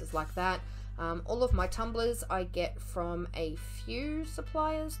 places like that. All of my tumblers I get from a few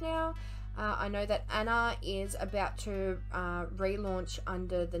suppliers now. I know that Anna is about to relaunch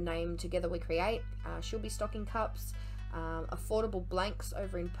under the name Together We Create. She'll be stocking cups. Affordable Blanks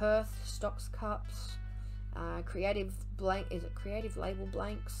over in Perth stocks cups. Creative Label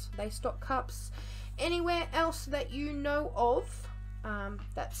Blanks, they stock cups. Anywhere else that you know of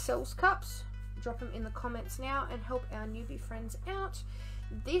that sells cups, drop them in the comments now and help our newbie friends out.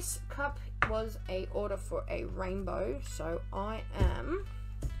 This cup was a order for a rainbow, so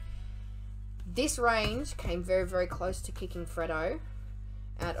this range came very, very close to kicking Freddo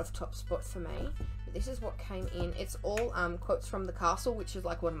out of top spot for me. But this is what came in. It's all quotes from The Castle, which is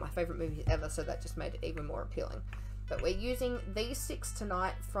like one of my favorite movies ever, so that just made it even more appealing. But we're using these 6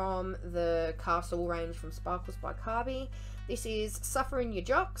 tonight from the Castle range from Sparkles by Carbee. This is Suffer in Your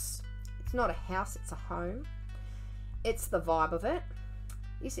Jocks. It's not a house, it's a home. It's the vibe of it.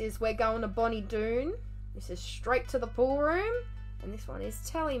 This is We're Going to Bonnie Doon. This is Straight to the Pool Room. And this one is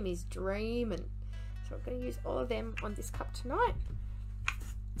Tell Him He's Dreamin'. So I'm going to use all of them on this cup tonight.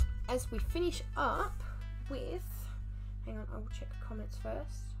 As we finish up with, hang on, I will check the comments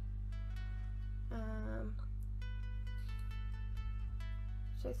first.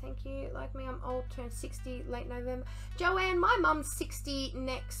 So thank you. Like me, I'm old, turned 60 late November. Joanne, my mum's 60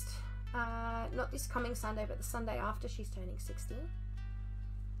 next, not this coming Sunday, but the Sunday after she's turning 60.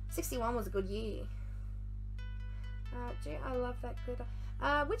 61 was a good year. Gee, I love that glitter.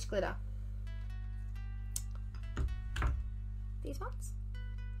 Which glitter? These ones.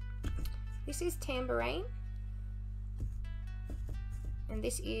 This is Tambourine. And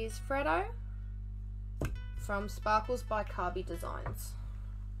this is Freddo. from Sparkles by Carbee Designs.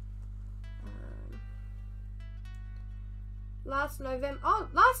 Last November. Oh,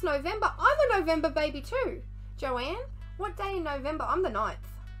 last November. I'm a November baby too. Joanne, what day in November? I'm the 9th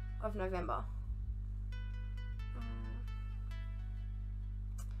of November.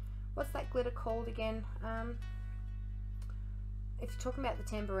 What's that glitter called again? If you're talking about the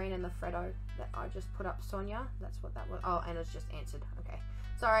Tambourine and the Freddo that I just put up, Sonia, that's what that was. Oh, Anna's just answered. Okay.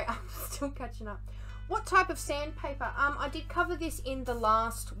 Sorry, I'm still catching up. What type of sandpaper? I did cover this in the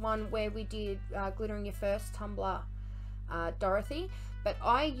last one where we did Glittering Your First Tumbler, Dorothy. But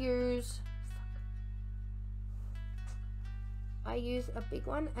I use a big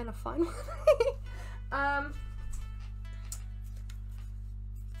one and a fine one.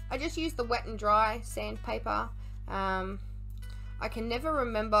 I just use the wet and dry sandpaper. I can never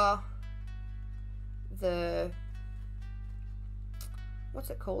remember the, what's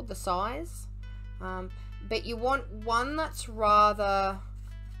it called, the size. But you want one that's rather,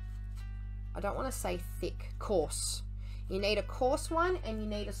 I don't want to say thick, coarse. You need a coarse one and you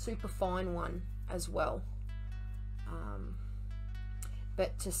need a super fine one as well.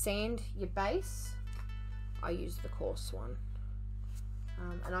 But to sand your base, I use the coarse one.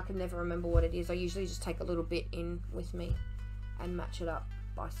 And I can never remember what it is. I usually just take a little bit in with me and match it up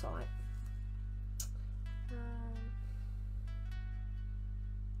by sight.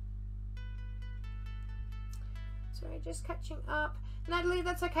 Sorry, just catching up. Natalie,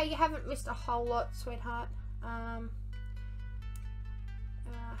 that's okay. You haven't missed a whole lot, sweetheart.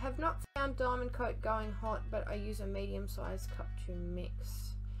 Have not found diamond coat going hot, but I use a medium-sized cup to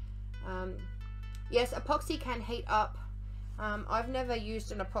mix. Yes, epoxy can heat up. I've never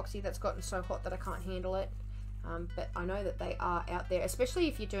used an epoxy that's gotten so hot that I can't handle it. But I know that they are out there, especially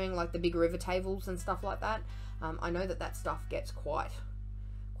if you're doing like the big river tables and stuff like that. I know that that stuff gets quite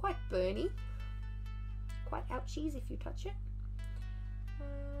burny, quite ouchies if you touch it.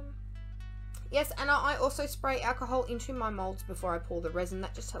 Yes, and I also spray alcohol into my molds before I pour the resin.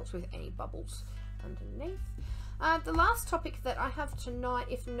 That just helps with any bubbles underneath. The last topic that I have tonight,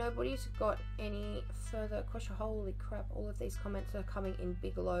 if nobody's got any further questions, holy crap, all of these comments are coming in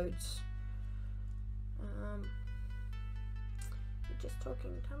big loads. You're just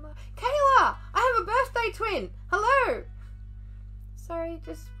talking Tumblr. Kayla, I have a birthday twin. Hello. Sorry,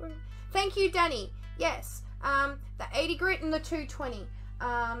 just thank you, Danny. Yes, the 80 grit and the 220.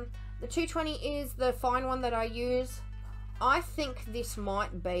 The 220 is the fine one that I use. I think this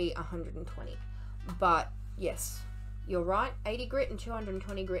might be 120, but yes, you're right. 80 grit and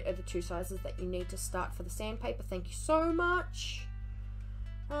 220 grit are the two sizes that you need to start for the sandpaper. Thank you so much.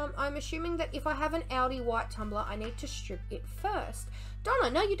 I'm assuming that if I have an Audi white tumbler, I need to strip it first. Donna,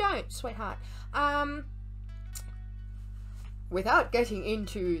 no you don't, sweetheart. Without getting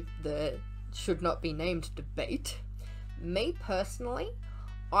into the should not be named debate, me personally,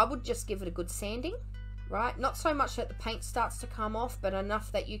 I would just give it a good sanding, right? Not so much that the paint starts to come off, but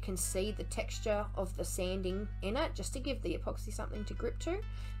enough that you can see the texture of the sanding in it, just to give the epoxy something to grip to,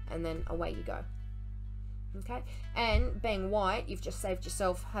 and then away you go. Okay, and being white, you've just saved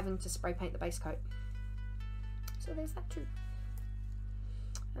yourself having to spray paint the base coat. So there's that too.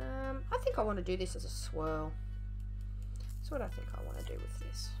 I think I want to do this as a swirl. That's what I think I want to do with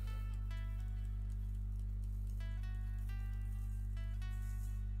this.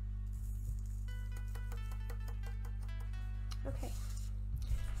 Okay,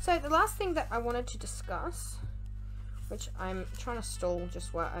 so the last thing that I wanted to discuss, which I'm trying to stall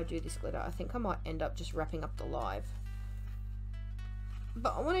just while I do this glitter. I think I might end up just wrapping up the live.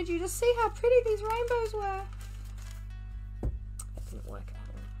 But I wanted you to see how pretty these rainbows were. That didn't work at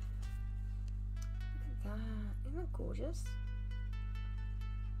all. Look at that. Isn't that gorgeous?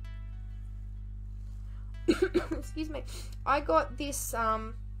 Excuse me. I got this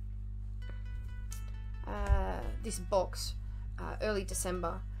this box early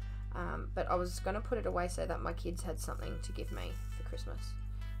December. But I was going to put it away so that my kids had something to give me for Christmas.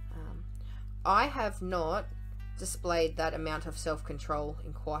 I have not displayed that amount of self-control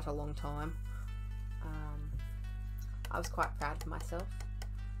in quite a long time. I was quite proud of myself.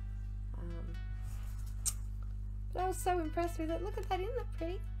 But I was so impressed with it. Look at that, isn't that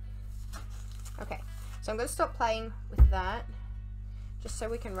pretty? Okay, so I'm going to stop playing with that just so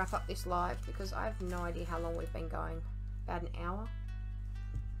we can wrap up this live, because I have no idea how long we've been going. About an hour.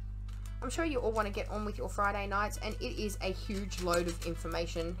 I'm sure you all want to get on with your Friday nights, and it is a huge load of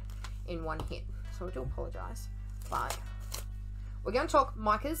information in one hit. So I do apologise, but we're going to talk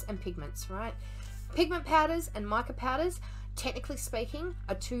micas and pigments, right? Pigment powders and mica powders, technically speaking,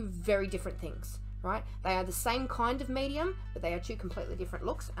 are two very different things. right? They are the same kind of medium, but they are two completely different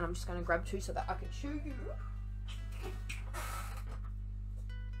looks, and I'm just going to grab two so that I can show you.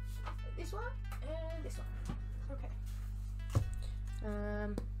 This one and this one. Okay.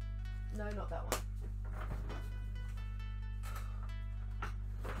 No, not that one.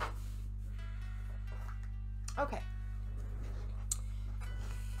 Okay.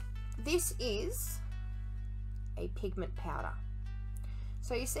 This is a pigment powder.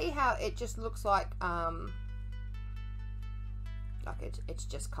 So you see how it just looks like it's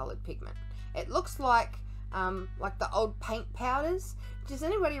just colored pigment. It looks like the old paint powders. Does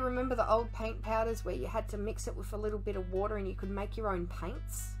anybody remember the old paint powders where you had to mix it with a little bit of water and you could make your own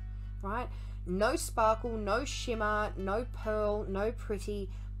paints, right? No sparkle, no shimmer, no pearl, no pretty,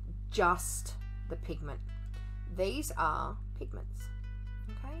 just the pigment. These are pigments,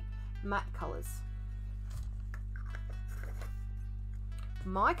 okay? Matte colors.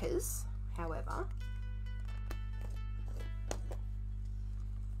 Micas, however,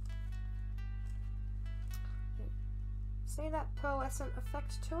 see that pearlescent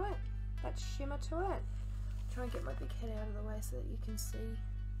effect to it? That shimmer to it? Try and get my big head out of the way so that you can see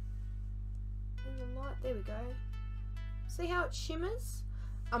in the light. There we go. See how it shimmers?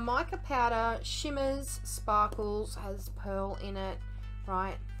 A mica powder shimmers, sparkles, has pearl in it,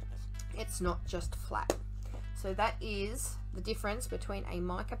 right? It's not just flat. So that is the difference between a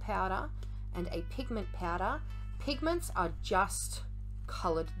mica powder and a pigment powder. Pigments are just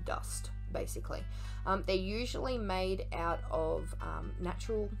colored dust, basically. They're usually made out of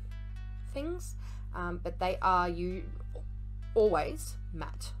natural things, but they are always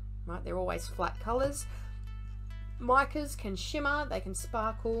matte, right? They're always flat colors. Micas can shimmer, they can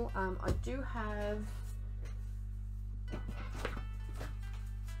sparkle. I do have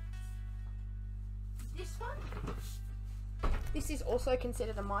this one. This is also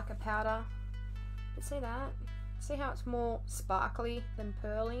considered a mica powder. But see that? See how it's more sparkly than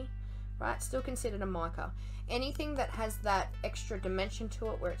pearly? Right? Still considered a mica. Anything that has that extra dimension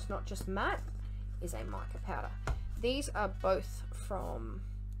to it where it's not just matte is a mica powder. These are both from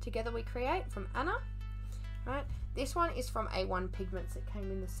Together We Create, from Anna. Right? This one is from A1 Pigments. It came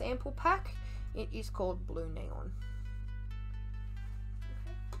in the sample pack. It is called Blue Neon.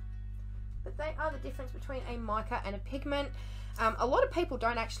 Okay. But they are the difference between a mica and a pigment. A lot of people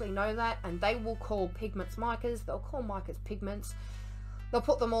don't actually know that, and they will call pigments micas. They'll call micas pigments. They'll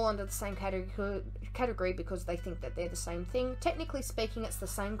put them all under the same category because they think that they're the same thing. Technically speaking, it's the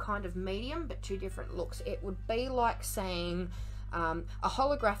same kind of medium, but two different looks. It would be like saying a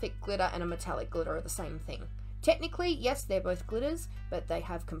holographic glitter and a metallic glitter are the same thing. Technically, yes, they're both glitters, but they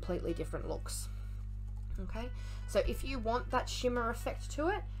have completely different looks. Okay, so if you want that shimmer effect to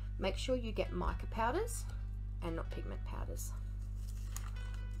it, make sure you get mica powders and not pigment powders.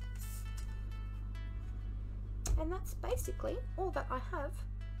 And that's basically all that I have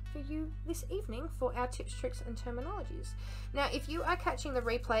for you this evening for our tips, tricks and terminologies. Now, if you are catching the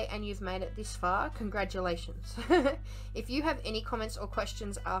replay and you've made it this far, congratulations. If you have any comments or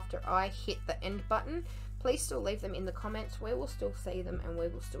questions after I hit the end button, please still leave them in the comments. We will still see them and we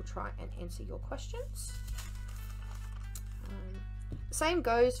will still try and answer your questions. Same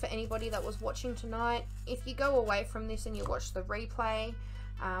goes for anybody that was watching tonight. If you go away from this and you watch the replay,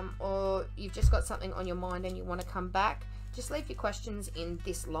 or you've just got something on your mind and you want to come back, just leave your questions in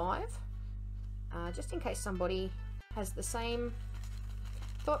this live, just in case somebody has the same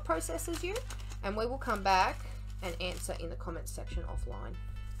thought process as you, and we will come back and answer in the comments section offline.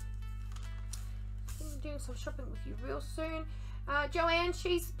 I'm doing some shopping with you real soon. Joanne,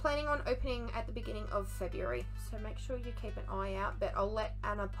 she's planning on opening at the beginning of February, so make sure you keep an eye out, but I'll let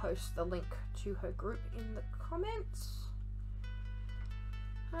Anna post the link to her group in the comments.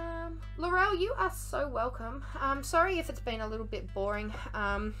 Laurel, you are so welcome. Sorry if it's been a little bit boring.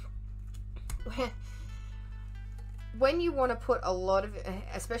 When you want to put a lot of,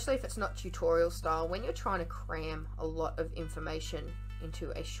 especially if it's not tutorial style, when you're trying to cram a lot of information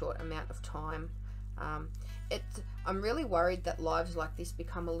into a short amount of time, I'm really worried that lives like this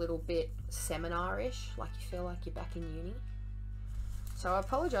become a little bit seminar-ish, like you feel like you're back in uni. So I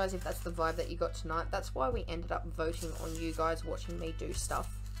apologize if that's the vibe that you got tonight. That's why we ended up voting on you guys watching me do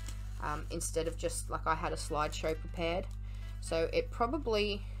stuff, instead of just like I had a slideshow prepared. So it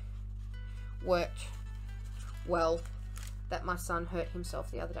probably worked well that my son hurt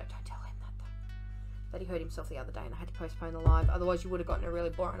himself the other day. Don't tell him that though. That he hurt himself the other day and I had to postpone the live. Otherwise you would have gotten a really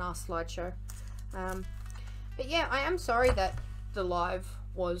boring ass slideshow. But yeah, I am sorry that the live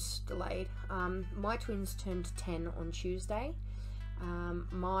was delayed. My twins turned 10 on Tuesday.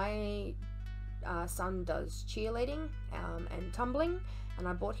 My son does cheerleading and tumbling, and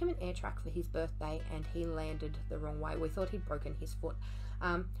I bought him an air track for his birthday, and he landed the wrong way. We thought he'd broken his foot.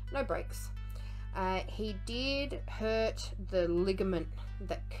 No breaks. He did hurt the ligament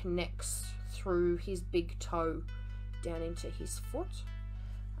that connects through his big toe down into his foot.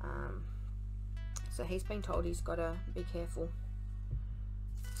 So he's been told he's got to be careful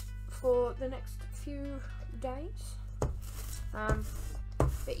for the next few days.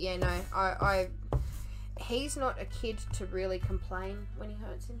 But yeah, no, he's not a kid to really complain when he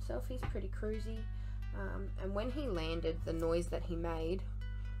hurts himself. He's pretty cruisy. And when he landed, the noise that he made,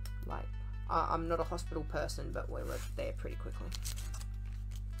 like, I'm not a hospital person, but we were there pretty quickly.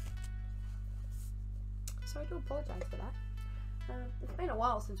 So I do apologise for that. It's been a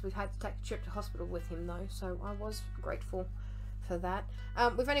while since we've had to take a trip to hospital with him though, so I was grateful for that.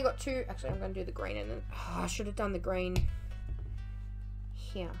 We've only got two. Actually, I'm going to do the green, and then I should have done the green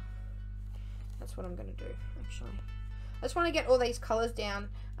here. That's what I'm going to do, actually. I just want to get all these colours down.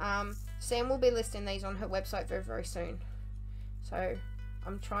 Sam will be listing these on her website very, very soon. So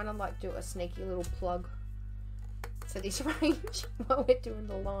I'm trying to like do a sneaky little plug for this range while we're doing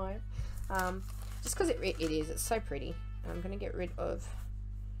the live. Just because it's so pretty. I'm going to get rid of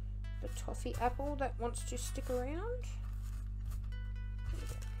the Toffee Apple that wants to stick around.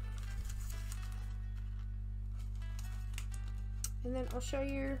 And then I'll show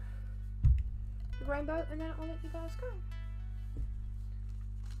you the rainbow, and then I'll let you guys go.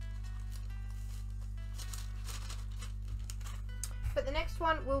 But the next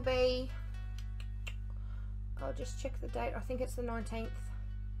one will be, I'll just check the date, I think it's the 19th.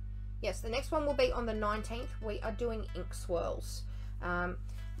 Yes, the next one will be on the 19th. We are doing ink swirls.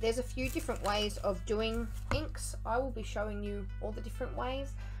 There's a few different ways of doing inks. I will be showing you all the different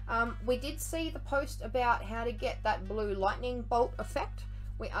ways. We did see the post about how to get that blue lightning bolt effect.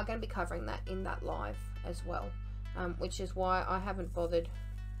 We are going to be covering that in that live as well, which is why I haven't bothered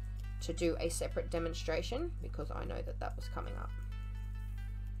to do a separate demonstration, because I know that that was coming up.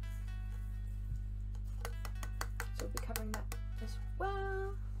 So we'll be covering that as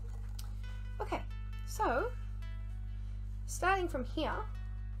well. Okay, so starting from here,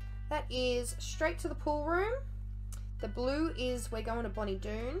 that is straight to the pool room. The blue is we're going to Bonnie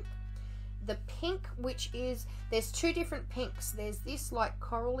Doon. The pink, which is, there's two different pinks. There's this like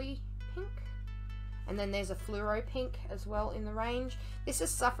corally pink, and then there's a fluoro pink as well in the range. This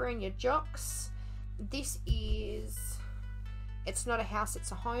is Suffering Your Jocks. This is It's Not a House,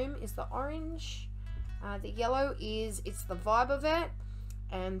 It's a Home is the orange. The yellow is It's the Vibe of It.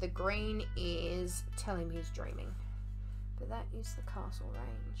 And the green is Tell Him He's Dreaming. But that is the castle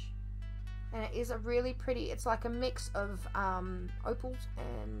range. And it is a really pretty, it's like a mix of opals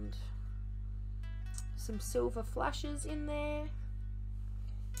and some silver flashes in there.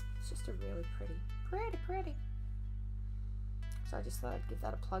 It's just a really pretty. So I just thought I'd give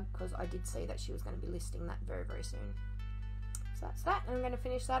that a plug, because I did see that she was going to be listing that very, very soon. So that's that. And I'm going to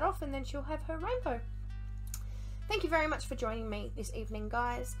finish that off, and then she'll have her rainbow. Thank you very much for joining me this evening,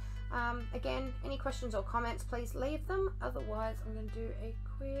 guys. Again, any questions or comments, please leave them. Otherwise, I'm going to do a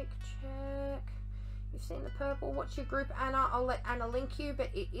quick check. You've seen the purple. What's your group, Anna? I'll let Anna link you, but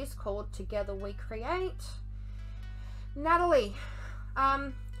it is called Together We Create. Natalie,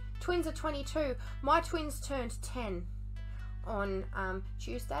 twins are 22. My twins turned 10 on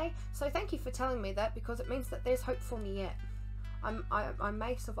Tuesday. So thank you for telling me that, because it means that there's hope for me yet. I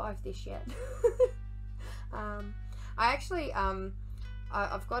may survive this yet. I actually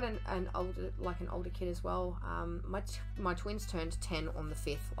I've got an older kid as well. My twins turned 10 on the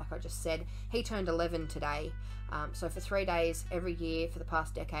 5th, like I just said. He turned 11 today. So for 3 days every year for the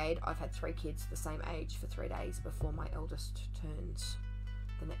past decade, I've had 3 kids the same age for 3 days before my eldest turns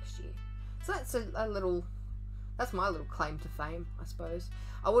the next year. So that's that's my little claim to fame, I suppose.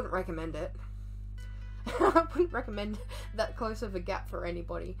 I wouldn't recommend it. I wouldn't recommend that close of a gap for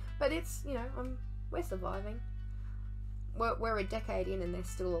anybody. But it's, you know, we're surviving. We're a decade in and they're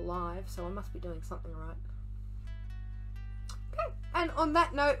still alive, so I must be doing something right. Okay, and on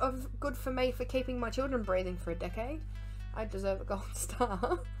that note of good for me for keeping my children breathing for a decade, I deserve a gold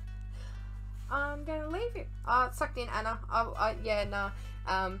star. I'm gonna leave you. Sucked in, Anna.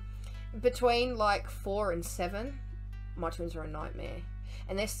 Between like 4 and 7, my twins are a nightmare.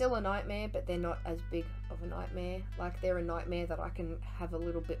 And they're still a nightmare, but they're not as big of a nightmare. Like, they're a nightmare that I can have a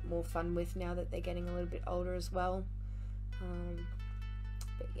little bit more fun with now that they're getting a little bit older as well.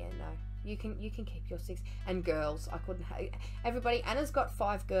 But yeah, no, you can keep your 6. And girls, I couldn't have everybody. Anna's got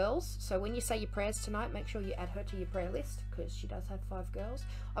 5 girls, so when you say your prayers tonight, make sure you add her to your prayer list, because she does have 5 girls.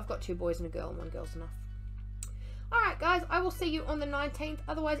 I've got 2 boys and a girl, and 1 girl's enough. Alright guys, I will see you on the 19th.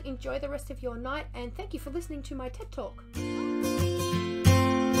 Otherwise, enjoy the rest of your night, and thank you for listening to my TED Talk.